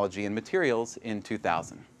 technology, and materials in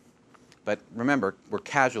 2000. But remember, we're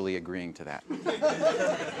casually agreeing to that.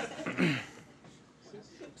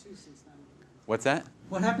 What's that?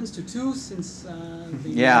 What happens to 2 since the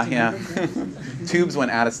Yeah. Tubes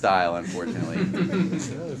went out of style, unfortunately. They're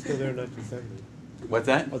still there in 1970. What's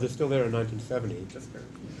that? Oh, they're still there in 1970.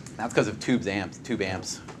 That's because of tube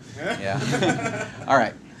amps. Yeah. All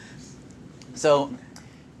right. So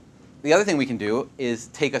the other thing we can do is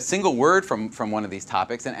take a single word from one of these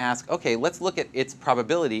topics and ask, OK, let's look at its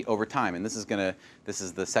probability over time. And this is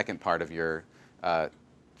the second part of your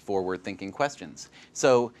forward-thinking questions.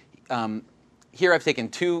 So here I've taken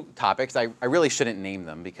 2 topics. I really shouldn't name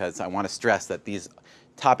them because I want to stress that these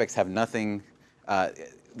topics have nothing.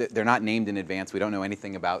 They're not named in advance. We don't know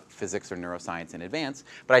anything about physics or neuroscience in advance.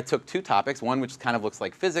 But I took 2 topics, one which kind of looks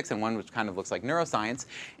like physics and one which kind of looks like neuroscience.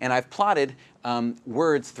 And I've plotted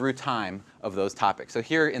words through time of those topics. So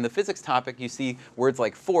here in the physics topic, you see words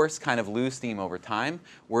like force kind of lose steam over time,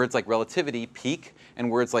 words like relativity peak, and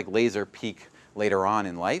words like laser peak later on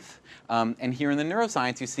in life. And here in the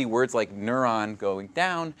neuroscience, you see words like neuron going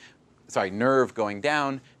down, nerve going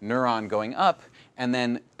down, neuron going up, and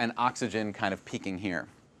then an oxygen kind of peaking here.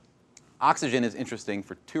 Oxygen is interesting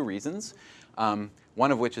for 2 reasons,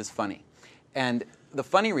 one of which is funny. And the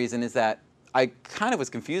funny reason is that I kind of was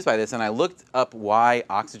confused by this, and I looked up why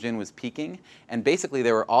oxygen was peaking. And basically,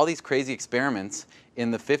 there were all these crazy experiments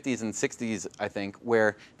in the 50s and 60s, I think,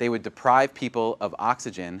 where they would deprive people of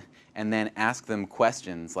oxygen and then ask them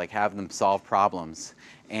questions, like have them solve problems,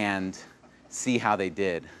 and see how they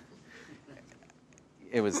did.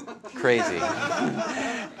 It was crazy.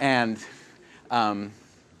 And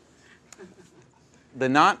the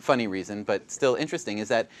not funny reason, but still interesting, is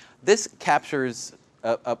that this captures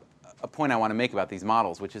a point I want to make about these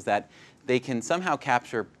models, which is that they can somehow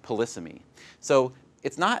capture polysemy. So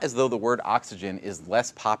it's not as though the word oxygen is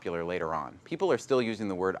less popular later on. People are still using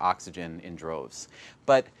the word oxygen in droves.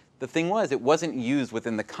 But the thing was, it wasn't used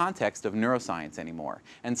within the context of neuroscience anymore.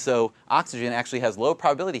 And so oxygen actually has low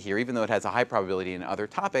probability here, even though it has a high probability in other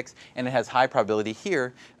topics, and it has high probability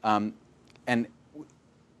here.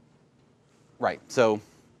 Right, so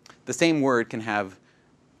the same word can have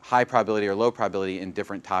high probability or low probability in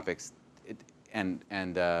different topics.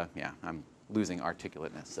 Yeah, I'm losing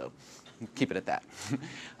articulateness, so keep it at that.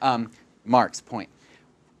 Mark's point.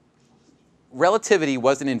 Relativity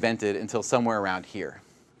wasn't invented until somewhere around here.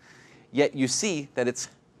 Yet you see that it's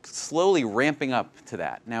slowly ramping up to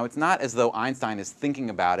that. Now, it's not as though Einstein is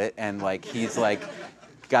thinking about it and he's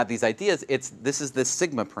got these ideas. This is this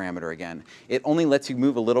sigma parameter again. It only lets you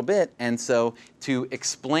move a little bit, and so to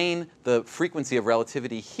explain the frequency of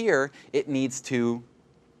relativity here, it needs to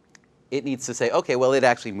say, okay, well, it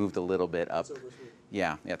actually moved a little bit up.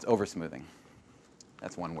 Yeah, it's oversmoothing.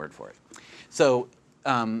 That's one word for it. So,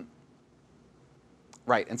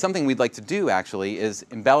 Right, and something we'd like to do actually is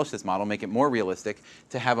embellish this model, make it more realistic,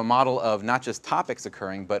 to have a model of not just topics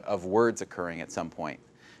occurring, but of words occurring at some point.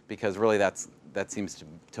 Because really that seems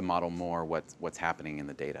to model more what's happening in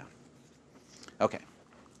the data. Okay.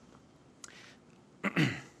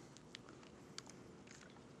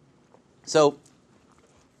 So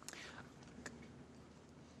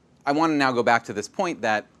I want to now go back to this point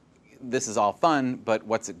that this is all fun, but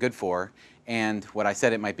what's it good for? And what I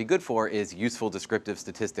said it might be good for is useful descriptive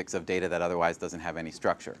statistics of data that otherwise doesn't have any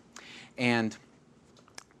structure. And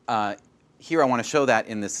here I want to show that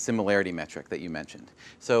in this similarity metric that you mentioned.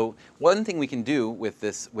 So one thing we can do with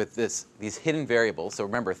these hidden variables, so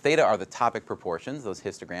remember theta are the topic proportions, those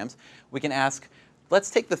histograms, we can ask, let's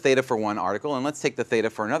take the theta for one article and let's take the theta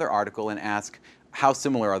for another article and ask how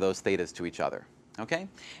similar are those thetas to each other, okay?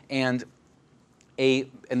 And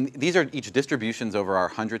these are each distributions over our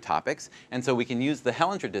 100 topics, and so we can use the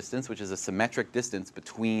Hellinger distance, which is a symmetric distance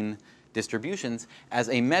between distributions, as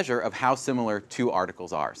a measure of how similar two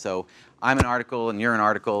articles are. So I'm an article and you're an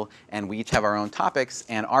article, and we each have our own topics,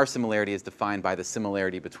 and our similarity is defined by the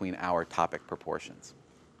similarity between our topic proportions.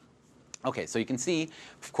 Okay, so you can see,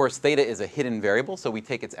 of course, theta is a hidden variable, so we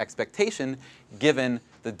take its expectation given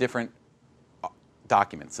the different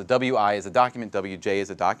documents. So Wi is a document, Wj is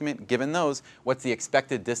a document. Given those, what's the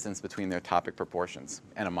expected distance between their topic proportions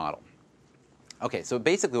and a model? Okay, so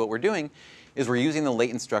basically what we're doing is we're using the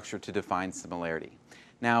latent structure to define similarity.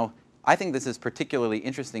 Now, I think this is particularly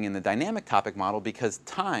interesting in the dynamic topic model because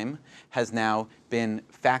time has now been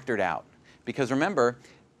factored out. Because remember,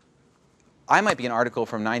 I might be an article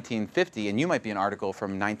from 1950 and you might be an article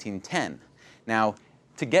from 1910. Now,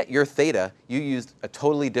 to get your theta, you used a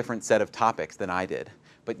totally different set of topics than I did,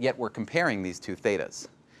 but yet we're comparing these two thetas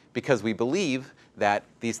because we believe that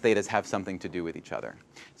these thetas have something to do with each other.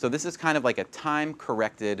 So this is kind of like a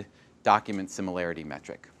time-corrected document similarity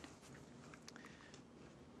metric.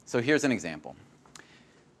 So here's an example.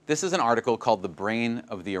 This is an article called The Brain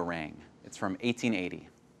of the Orang. It's from 1880.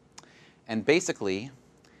 And basically,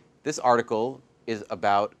 this article is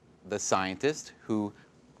about the scientist who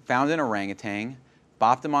found an orangutan,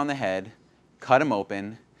 bopped him on the head, cut him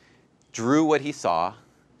open, drew what he saw,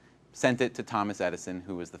 sent it to Thomas Edison,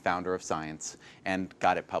 who was the founder of science, and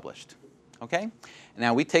got it published. Okay?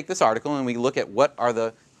 Now we take this article and we look at what are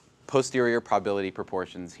the posterior probability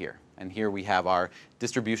proportions here. And here we have our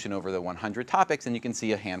distribution over the 100 topics, and you can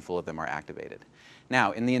see a handful of them are activated.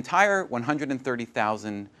 Now, in the entire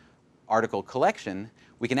 130,000 article collection,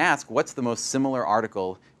 we can ask what's the most similar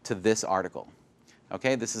article to this article.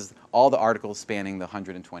 Okay, this is all the articles spanning the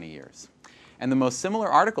 120 years. And the most similar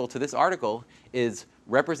article to this article is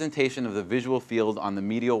representation of the visual field on the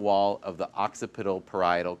medial wall of the occipital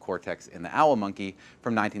parietal cortex in the owl monkey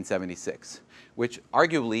from 1976, which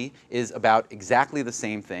arguably is about exactly the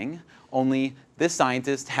same thing, only this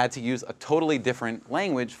scientist had to use a totally different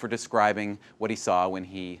language for describing what he saw when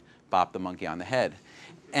he bopped the monkey on the head.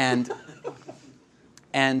 And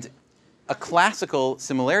a classical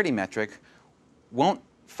similarity metric won't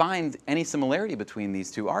find any similarity between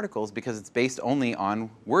these two articles because it's based only on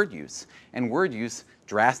word use. And word use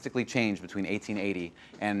drastically changed between 1880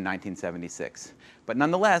 and 1976. But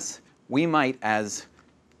nonetheless, we might, as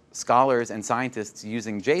scholars and scientists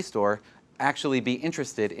using JSTOR, actually be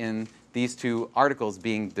interested in these two articles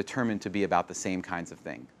being determined to be about the same kinds of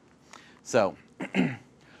thing. So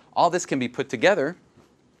all this can be put together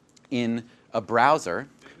in a browser.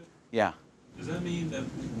 David? Yeah. Does that mean that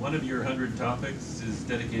one of your 100 topics is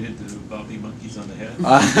dedicated to bopping monkeys on the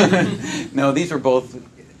head? No, these were both.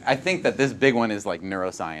 I think that this big one is like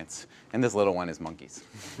neuroscience, and this little one is monkeys.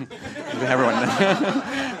 Everyone,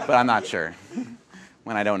 but I'm not sure.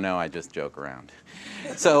 When I don't know, I just joke around.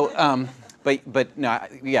 So, but no,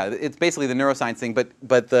 yeah, it's basically the neuroscience thing.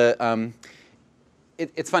 But the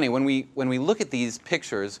it's funny when we look at these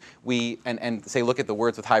pictures, and say look at the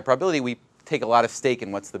words with high probability, we take a lot of stake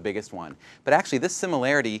in what's the biggest one. But actually, this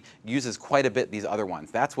similarity uses quite a bit these other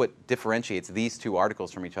ones. That's what differentiates these two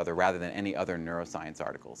articles from each other rather than any other neuroscience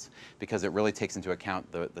articles, because it really takes into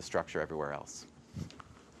account the structure everywhere else.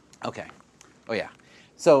 Okay. Oh, yeah.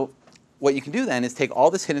 So what you can do then is take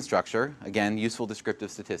all this hidden structure, again, useful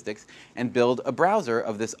descriptive statistics, and build a browser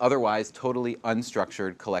of this otherwise totally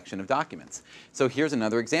unstructured collection of documents. So here's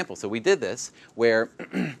another example. So we did this where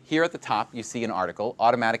here at the top you see an article,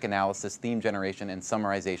 Automatic Analysis, Theme Generation, and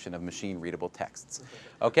Summarization of Machine-Readable Texts.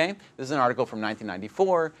 Okay? This is an article from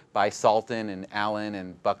 1994 by Salton and Allen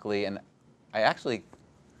and Buckley. And I actually,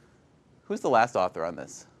 who's the last author on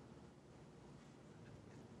this?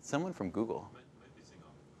 Someone from Google.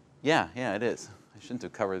 Yeah, it is. I shouldn't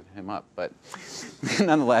have covered him up, but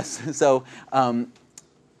nonetheless. So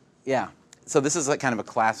Yeah. So this is like kind of a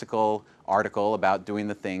classical article about doing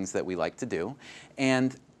the things that we like to do.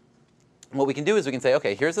 And what we can do is we can say,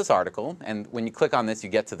 okay, here's this article, and when you click on this, you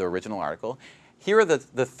get to the original article. Here are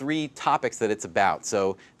the three topics that it's about.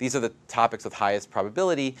 So these are the topics with highest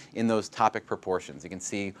probability in those topic proportions. You can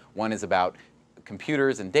see one is about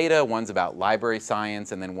computers and data, one's about library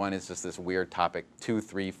science, and then one is just this weird topic, 2,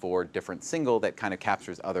 3, 4 different single that kind of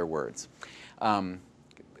captures other words.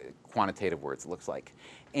 Quantitative words, it looks like.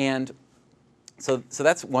 And so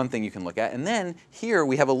that's one thing you can look at. And then here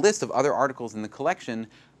we have a list of other articles in the collection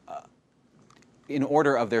in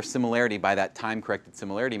order of their similarity by that time-corrected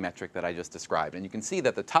similarity metric that I just described. And you can see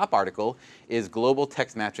that the top article is Global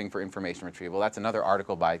Text Matching for Information Retrieval. That's another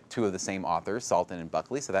article by two of the same authors, Salton and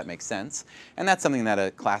Buckley, so that makes sense. And that's something that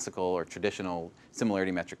a classical or traditional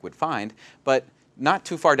similarity metric would find. But not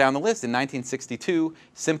too far down the list, in 1962,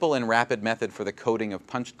 Simple and Rapid Method for the Coding of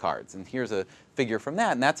Punch Cards. And here's a figure from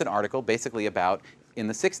that, and that's an article basically about, in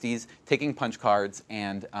the 60s, taking punch cards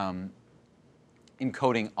and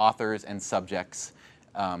encoding authors and subjects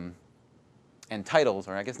and titles,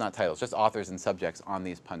 or I guess not titles, just authors and subjects on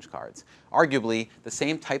these punch cards. Arguably, the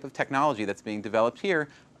same type of technology that's being developed here,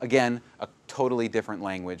 again, a totally different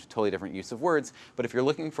language, totally different use of words, but if you're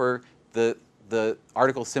looking for the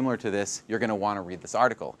article similar to this, you're going to want to read this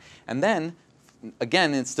article. And then,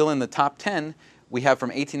 again, it's still in the top 10, we have from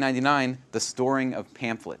 1899, The Storing of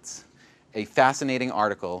Pamphlets, a fascinating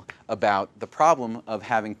article about the problem of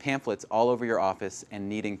having pamphlets all over your office and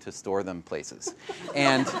needing to store them places.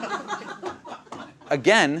 And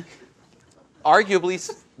again,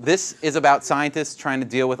 arguably, this is about scientists trying to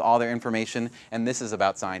deal with all their information, and this is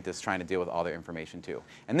about scientists trying to deal with all their information too.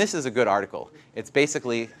 And this is a good article. It's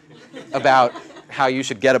basically about how you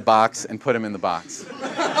should get a box and put them in the box.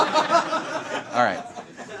 All right.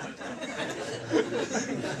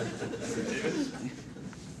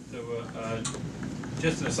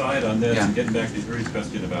 Just an aside on this, Yeah. and getting back to Yuri's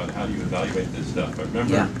question about how do you evaluate this stuff. I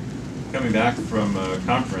remember coming back from a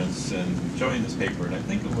conference and showing this paper, and I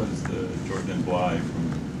think it was the Jordan and Bly from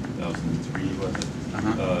 2003, was it?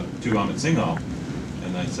 To Amit Singhal.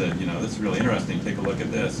 And I said, you know, this is really interesting, take a look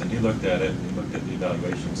at this. And he looked at it, and he looked at the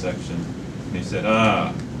evaluation section, and he said,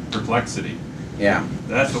 perplexity. Yeah.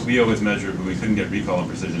 That's what we always measured, but we couldn't get recall and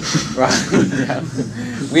precision. Yeah.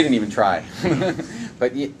 We didn't even try.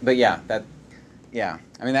 But yeah, that. Yeah,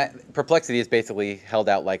 I mean, that perplexity is basically held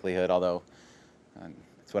out likelihood, although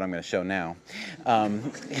that's what I'm going to show now. But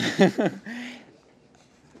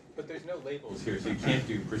there's no labels here, so you can't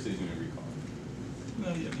do precision and recall.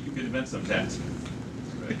 Well, yeah, you could invent some task.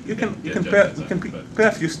 Right? You can pair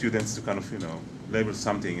a few students to kind of, you know, label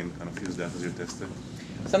something and kind of use that as your tester.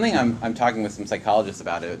 Something I'm talking with some psychologists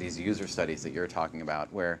about are these user studies that you're talking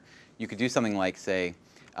about, where you could do something like, say,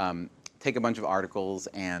 take a bunch of articles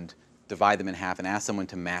and divide them in half and ask someone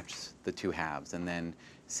to match the two halves and then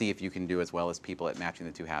see if you can do as well as people at matching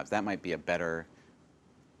the two halves. That might be a better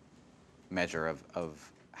measure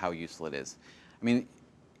of how useful it is. I mean,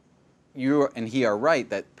 you and he are right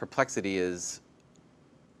that perplexity is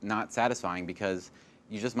not satisfying because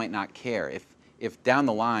you just might not care. If down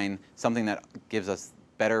the line something that gives us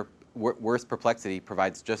worse perplexity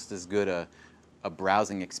provides just as good a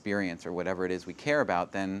browsing experience or whatever it is we care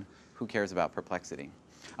about, then who cares about perplexity?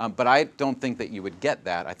 But I don't think that you would get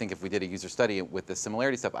that. I think if we did a user study with the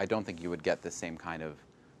similarity stuff, I don't think you would get the same kind of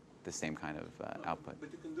output. But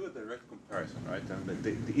you can do a direct comparison, right? And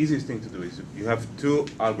the easiest thing to do is you have two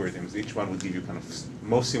algorithms. Each one will give you kind of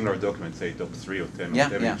most similar documents, say top 3 or 10,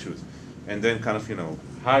 whatever you choose, and then kind of, you know,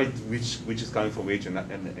 hide which is coming from which, and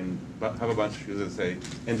have a bunch of users say,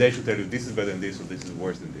 and they should tell you this is better than this or this is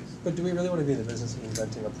worse than this. But do we really want to be in the business of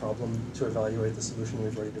inventing a problem to evaluate the solution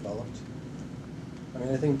we've already developed? I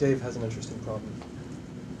mean, I think Dave has an interesting problem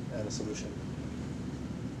and a solution.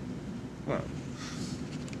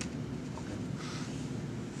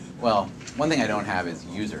 Well, one thing I don't have is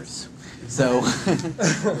users. So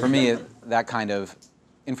for me, that kind of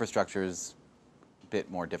infrastructure is a bit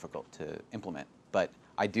more difficult to implement. But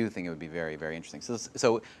I do think it would be very, very interesting.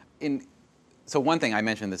 So one thing, I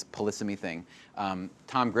mentioned this polysemy thing.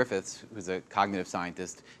 Tom Griffiths, who's a cognitive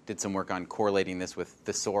scientist, did some work on correlating this with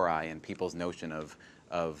thesauri and people's notion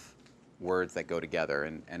of words that go together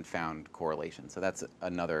and found correlation. So that's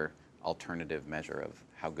another alternative measure of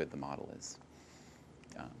how good the model is.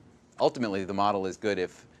 Ultimately, the model is good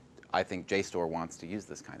if I think JSTOR wants to use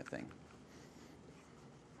this kind of thing.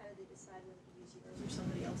 How do they decide whether to use yours or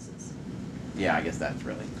somebody else's? Yeah, I guess that's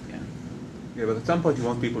really, yeah. Yeah, but at some point you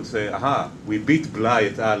want people to say, aha, we beat Bly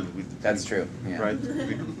et al. That's true, yeah. Right?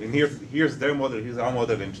 And here's their model, here's our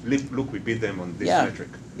model, and look, we beat them on this metric.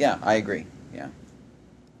 Yeah, I agree, yeah.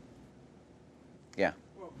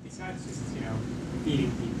 besides just,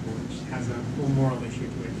 feeding people, which has a little moral issue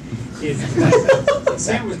to it, is that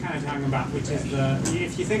Sam was kind of talking about, which is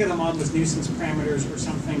if you think of the model as nuisance parameters or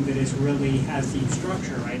something that is really has deep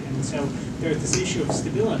structure, right? And so there's this issue of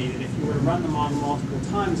stability, that if you were to run the model multiple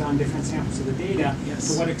times on different samples of the data,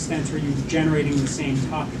 to what extent are you generating the same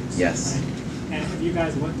topics? Yes. Right? And have you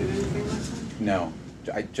guys looked at anything like that? No.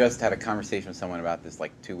 I just had a conversation with someone about this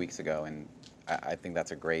like 2 weeks ago, and I think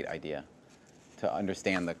that's a great idea, to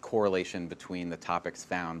understand the correlation between the topics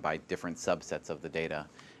found by different subsets of the data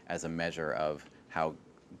as a measure of how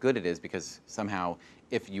good it is, because somehow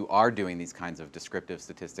if you are doing these kinds of descriptive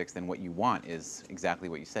statistics, then what you want is exactly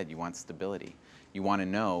what you said. You want stability. You want to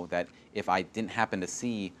know that if I didn't happen to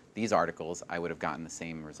see these articles, I would have gotten the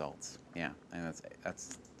same results. Yeah, and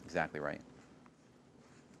that's exactly right.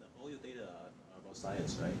 All your data are about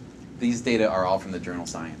science, right? These data are all from the journal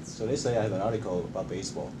Science. So let's say I have an article about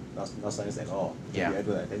baseball, not science at all. Yeah. Can you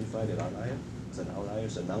ever identify the outlier? Is an outlier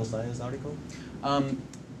a non-science article?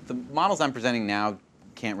 The models I'm presenting now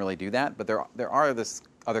can't really do that, but there are this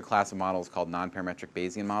other class of models called non-parametric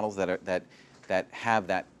Bayesian models that have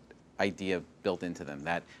that idea built into them.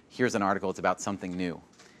 That here's an article, it's about something new,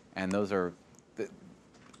 and those are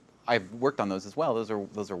I've worked on those as well.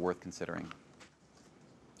 Those are worth considering.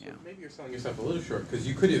 So maybe you're selling yourself a little short, because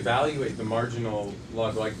you could evaluate the marginal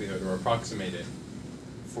log likelihood or approximate it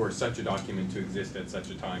for such a document to exist at such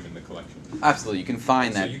a time in the collection. Absolutely, you can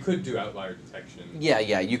find that. So you could do outlier detection. Yeah,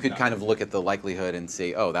 you could kind of look at the likelihood and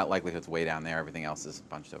see, oh, that likelihood's way down there, everything else is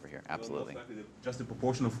bunched over here. Absolutely. Well, just the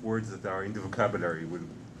proportion of words that are in the vocabulary would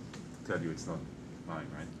tell you it's not mine,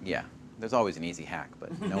 right? Yeah, there's always an easy hack,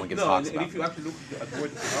 but no one gives no, talks and about if you actually look at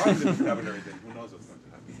words that are in the vocabulary, then who knows what's going to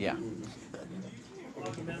happen. Yeah.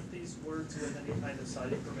 Document these words with any kind of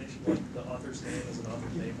side information, like the author's name is an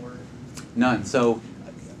author's name word? None. So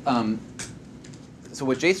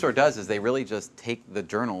what JSTOR does is they really just take the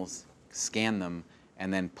journals, scan them,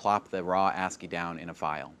 and then plop the raw ASCII down in a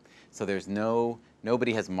file. So there's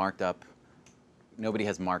nobody has marked up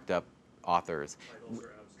authors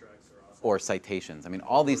or citations. I mean,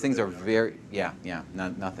 all these things are very,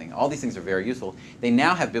 nothing. All these things are very useful. They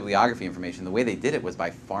now have bibliography information. The way they did it was by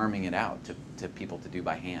farming it out to people to do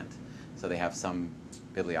by hand. So they have some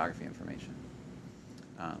bibliography information.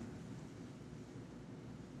 So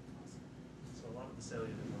a lot of the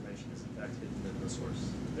salient information is in fact hidden in the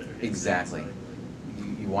source. Exactly.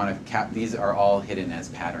 You want to these are all hidden as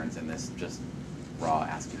patterns in this just raw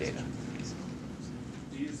ASCII data.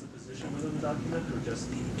 Do you use the position within the document or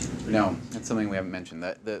just the... No, that's something we haven't mentioned.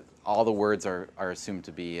 All the words are assumed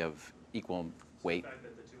to be of equal weight. The fact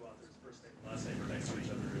that the two authors' first name and last name are next to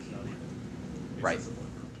each other is not even Right. accessible.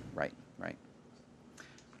 Right.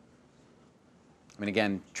 I mean,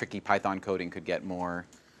 again, tricky Python coding could get more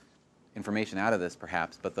information out of this,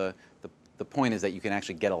 perhaps, but the point is that you can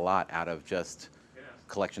actually get a lot out of just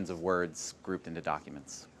collections of words grouped into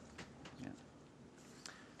documents. Yeah.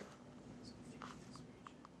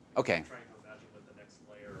 Okay. I'm trying to imagine what the next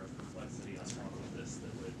layer of complexity on top of this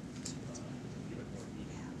that would give it more meaning.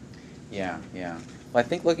 Yeah. Well, I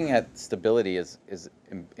think looking at stability is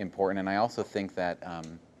important, and I also think that,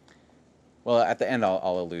 well, at the end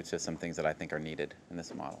I'll allude to some things that I think are needed in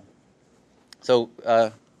this model. So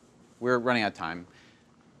we're running out of time.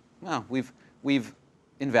 Well, we've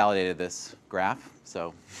invalidated this graph,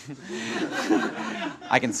 so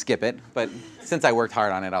I can skip it. But since I worked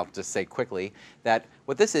hard on it, I'll just say quickly that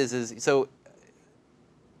what this is so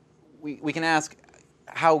we can ask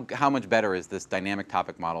how much better is this dynamic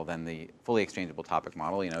topic model than the fully exchangeable topic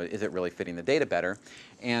model? Is it really fitting the data better?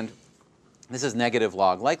 And this is negative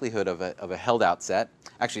log likelihood of a held out set.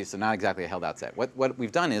 Actually, so not exactly a held out set. What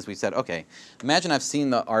we've done is we said, okay, imagine I've seen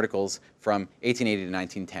the articles from 1880 to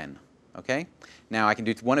 1910. Okay? Now I can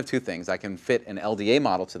do one of two things. I can fit an LDA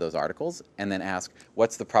model to those articles and then ask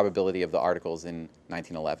what's the probability of the articles in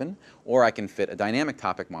 1911, or I can fit a dynamic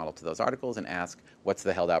topic model to those articles and ask what's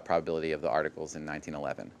the held out probability of the articles in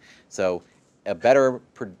 1911. So a better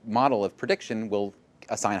model of prediction will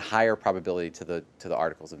assign higher probability to the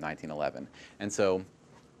articles of 1911. And so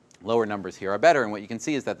lower numbers here are better, and what you can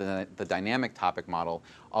see is that the dynamic topic model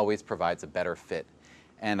always provides a better fit.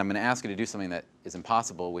 And I'm going to ask you to do something that is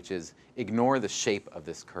impossible, which is ignore the shape of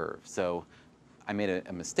this curve. So I made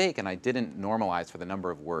a mistake, and I didn't normalize for the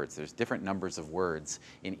number of words. There's different numbers of words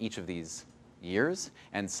in each of these years,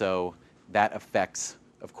 and so that affects,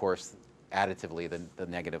 of course, additively the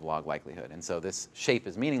negative log likelihood. And so this shape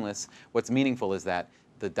is meaningless. What's meaningful is that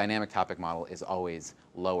the dynamic topic model is always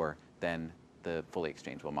lower than the fully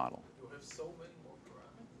exchangeable model. You have so many more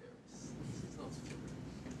parameters. It's not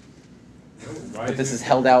fair. But this is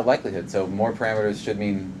held out likelihood, so more parameters should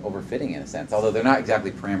mean overfitting in a sense, although they're not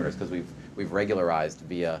exactly parameters because we've regularized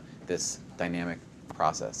via this dynamic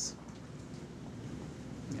process.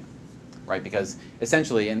 Yeah. Right, because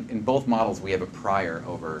essentially in both models we have a prior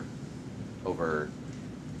over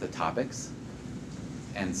the topics.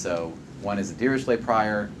 And so one is a Dirichlet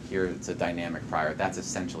prior, here it's a dynamic prior. That's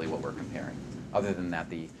essentially what we're comparing. Other than that,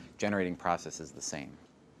 the generating process is the same.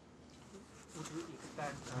 Would we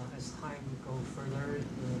expect, as time go further,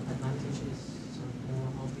 the advantages more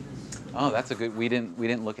obvious? Oh, that's a good. We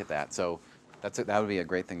didn't look at that. So that would be a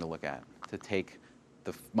great thing to look at. To take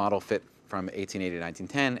the model fit from 1880 to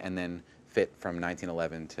 1910, and then fit from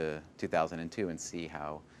 1911 to 2002, and see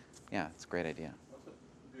how. Yeah, it's a great idea.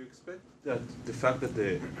 Do you expect that the fact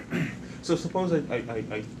that so suppose I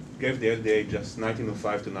gave the LDA just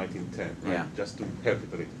 1905 to 1910, right? Yeah. Just to help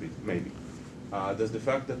it a little bit, maybe. Does the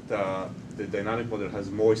fact that the dynamic model has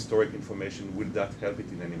more historic information, will that help it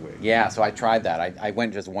in any way? Yeah, so I tried that. I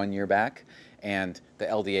went just 1 year back, and the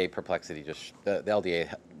LDA perplexity just, the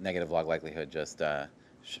LDA negative log likelihood just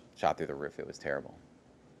shot through the roof. It was terrible.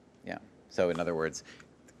 Yeah. So in other words,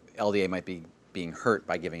 LDA might be being hurt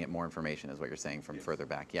by giving it more information, is what you're saying from further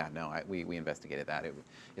back. Yeah, no, we investigated that.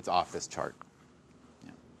 It's off this chart.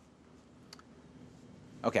 Yeah.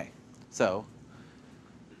 Okay, so.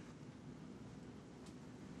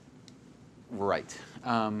 Right.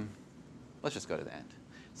 Let's just go to the end.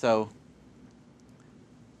 So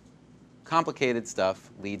complicated stuff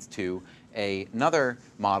leads to another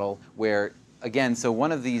model where, again, so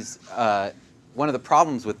one of the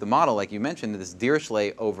problems with the model, like you mentioned, is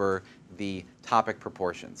Dirichlet over the topic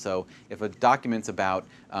proportion. So if a document's about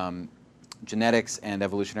genetics and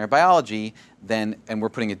evolutionary biology, and we're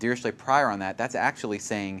putting a Dirichlet prior on that, that's actually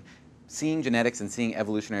saying seeing genetics and seeing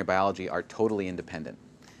evolutionary biology are totally independent.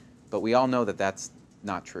 But we all know that that's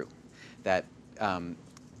not true. That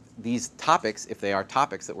these topics, if they are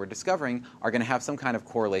topics that we're discovering, are going to have some kind of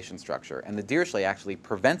correlation structure. And the Dirichlet actually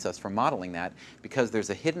prevents us from modeling that because there's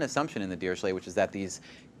a hidden assumption in the Dirichlet, which is that these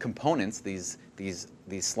components, these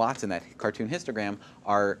slots in that cartoon histogram,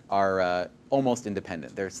 are almost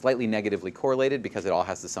independent. They're slightly negatively correlated because it all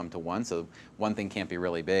has to sum to 1. So one thing can't be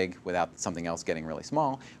really big without something else getting really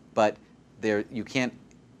small. But you can't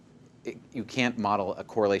model a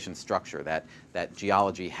correlation structure that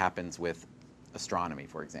geology happens with astronomy,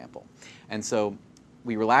 for example. And so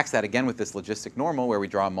we relax that again with this logistic normal where we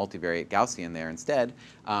draw a multivariate Gaussian there instead.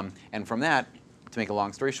 And from that, to make a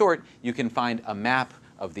long story short, you can find a map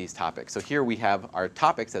of these topics. So here we have our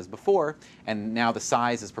topics as before, and now the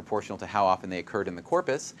size is proportional to how often they occurred in the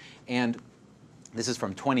corpus. And this is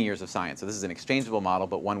from 20 years of science. So this is an exchangeable model,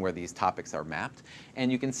 but one where these topics are mapped.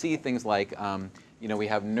 And you can see things like, we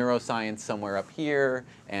have neuroscience somewhere up here,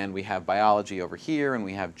 and we have biology over here, and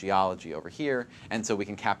we have geology over here. And so we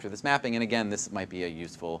can capture this mapping. And again, this might be a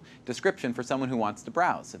useful description for someone who wants to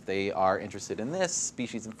browse. If they are interested in this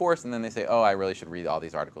species and force, and then they say, oh, I really should read all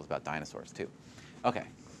these articles about dinosaurs too. Okay.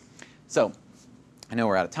 So I know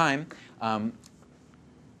we're out of time.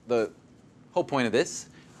 The whole point of this,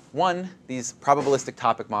 one, these probabilistic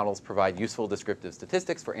topic models provide useful descriptive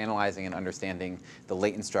statistics for analyzing and understanding the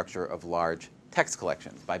latent structure of large text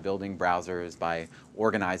collections by building browsers, by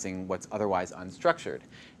organizing what's otherwise unstructured.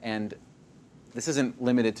 And this isn't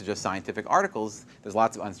limited to just scientific articles. There's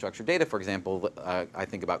lots of unstructured data. For example, I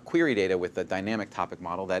think about query data with the dynamic topic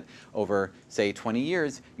model that over, say, 20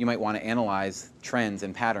 years, you might want to analyze trends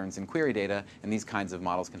and patterns in query data, and these kinds of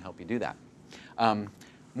models can help you do that.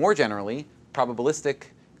 More generally, probabilistic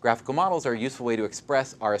graphical models are a useful way to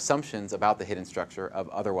express our assumptions about the hidden structure of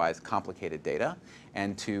otherwise complicated data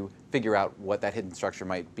and to figure out what that hidden structure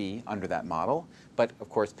might be under that model, but of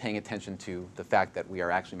course paying attention to the fact that we are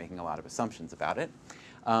actually making a lot of assumptions about it.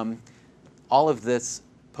 All of this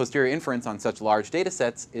posterior inference on such large data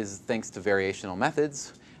sets is thanks to variational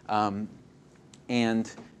methods.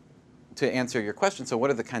 And to answer your question, so what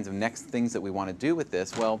are the kinds of next things that we want to do with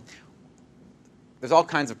this? Well, there's all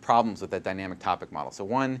kinds of problems with that dynamic topic model. So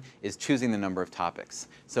one is choosing the number of topics.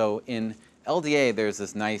 So in LDA, there's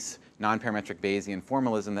this nice non-parametric Bayesian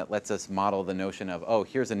formalism that lets us model the notion of, oh,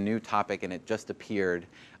 here's a new topic and it just appeared,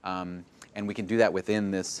 and we can do that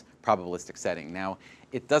within this probabilistic setting. Now,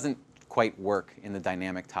 it doesn't quite work in the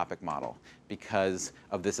dynamic topic model because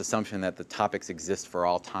of this assumption that the topics exist for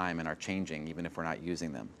all time and are changing even if we're not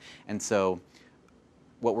using them. And so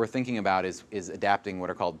what we're thinking about is adapting what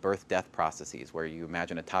are called birth-death processes, where you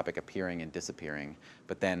imagine a topic appearing and disappearing,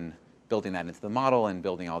 but then building that into the model and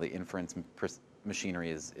building all the inference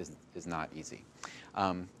machinery is not easy.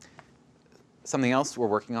 something else we're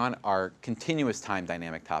working on are continuous time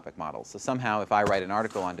dynamic topic models. So somehow if I write an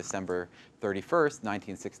article on December 31st,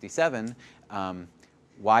 1967,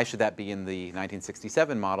 why should that be in the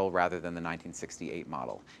 1967 model rather than the 1968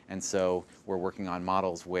 model? And so we're working on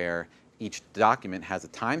models where each document has a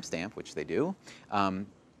timestamp, which they do,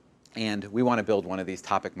 and we want to build one of these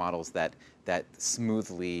topic models that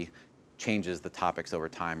smoothly changes the topics over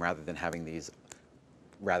time rather than having these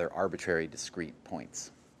rather arbitrary discrete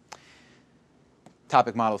points.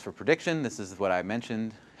 Topic models for prediction, this is what I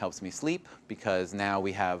mentioned, helps me sleep because now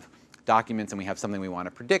we have documents and we have something we want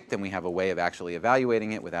to predict and we have a way of actually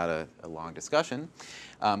evaluating it without a long discussion,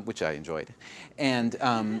 which I enjoyed. And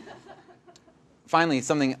finally,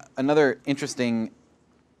 another interesting,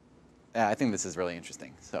 I think this is really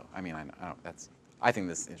interesting. So, I mean, I think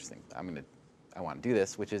this is interesting. I want to do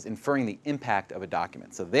this, which is inferring the impact of a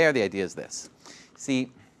document. So there, the idea is this. See,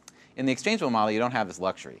 in the exchangeable model, you don't have this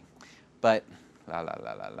luxury. But,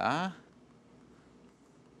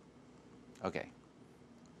 OK.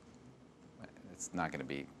 It's not going to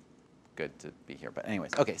be good to be here. But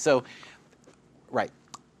anyways, OK, so, right.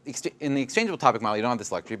 In the exchangeable topic model, you don't have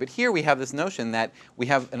this luxury. But here we have this notion that we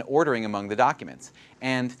have an ordering among the documents.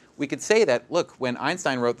 And we could say that, look, when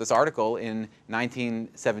Einstein wrote this article in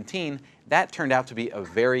 1917, that turned out to be a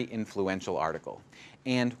very influential article.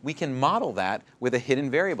 And we can model that with a hidden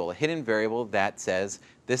variable that says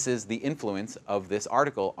this is the influence of this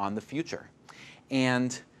article on the future.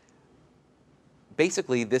 And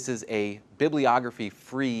basically, this is a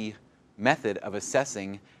bibliography-free method of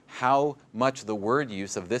assessing how much the word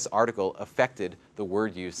use of this article affected the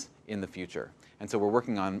word use in the future. And so we're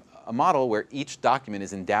working on a model where each document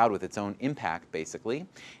is endowed with its own impact, basically.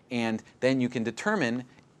 And then you can determine,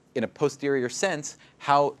 in a posterior sense,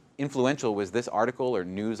 how influential was this article or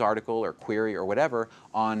news article or query or whatever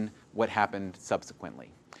on what happened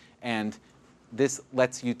subsequently. And this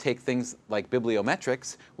lets you take things like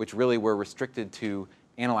bibliometrics, which really were restricted to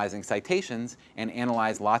analyzing citations, and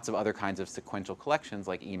analyze lots of other kinds of sequential collections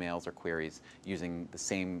like emails or queries using the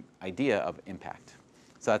same idea of impact.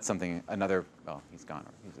 So that's something, well, he's gone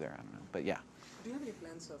or he's there, I don't know. But yeah. Do you have any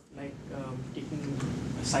plans of taking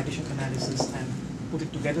a citation analysis and put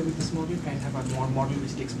it together with this model, kind of have a model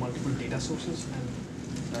which takes multiple data sources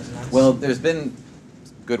and does analysis? Well, there's been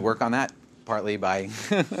good work on that, partly by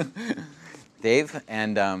Dave,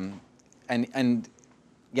 and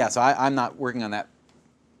yeah, so I'm not working on that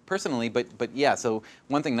personally, but yeah, so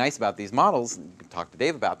one thing nice about these models, you can talk to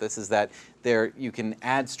Dave about this, is that you can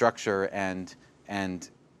add structure and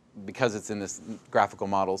because it's in this graphical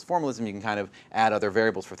models formalism, you can kind of add other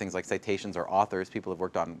variables for things like citations or authors. People have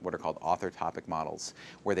worked on what are called author topic models,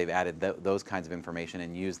 where they've added those kinds of information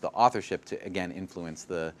and used the authorship to, again, influence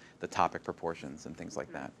the topic proportions and things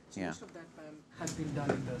like that. So yeah. Most of that has been done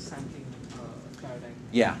in the sampling paradigm.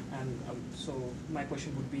 Yeah. And so my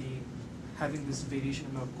question would be, having this variation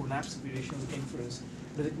or collapse variation inference,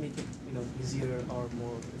 does it make it easier or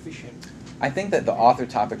more efficient? I think that the author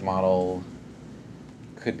topic model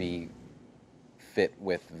could be fit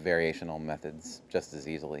with variational methods just as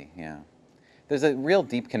easily, yeah. There's a real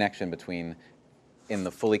deep connection between, in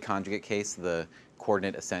the fully conjugate case, the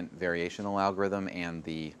coordinate ascent variational algorithm and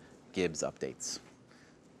the Gibbs updates.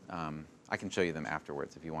 I can show you them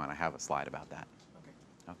afterwards if you want. I have a slide about that. Okay.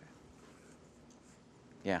 Okay.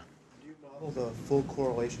 Yeah. Do you model the full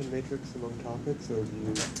correlation matrix among topics, or do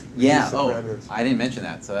you yeah, use the parameters? I didn't mention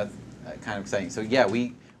that, so that's kind of exciting. So yeah,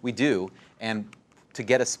 we do, and to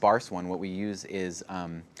get a sparse one, what we use is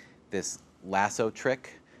this lasso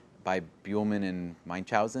trick by Buhlmann and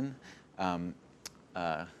Meinchausen,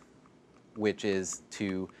 which is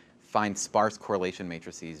to find sparse correlation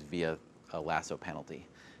matrices via a lasso penalty.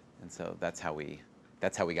 And so that's how we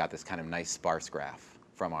got this kind of nice sparse graph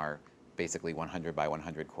from our basically 100 by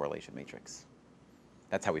 100 correlation matrix.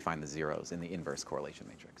 That's how we find the zeros in the inverse correlation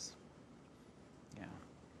matrix. Yeah.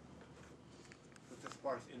 It's a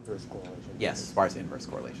sparse inverse correlation. Yes, sparse inverse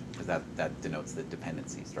correlation, because that denotes the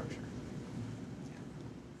dependency structure. Yeah.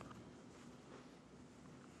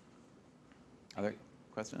 Other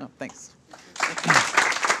questions? Oh, thanks.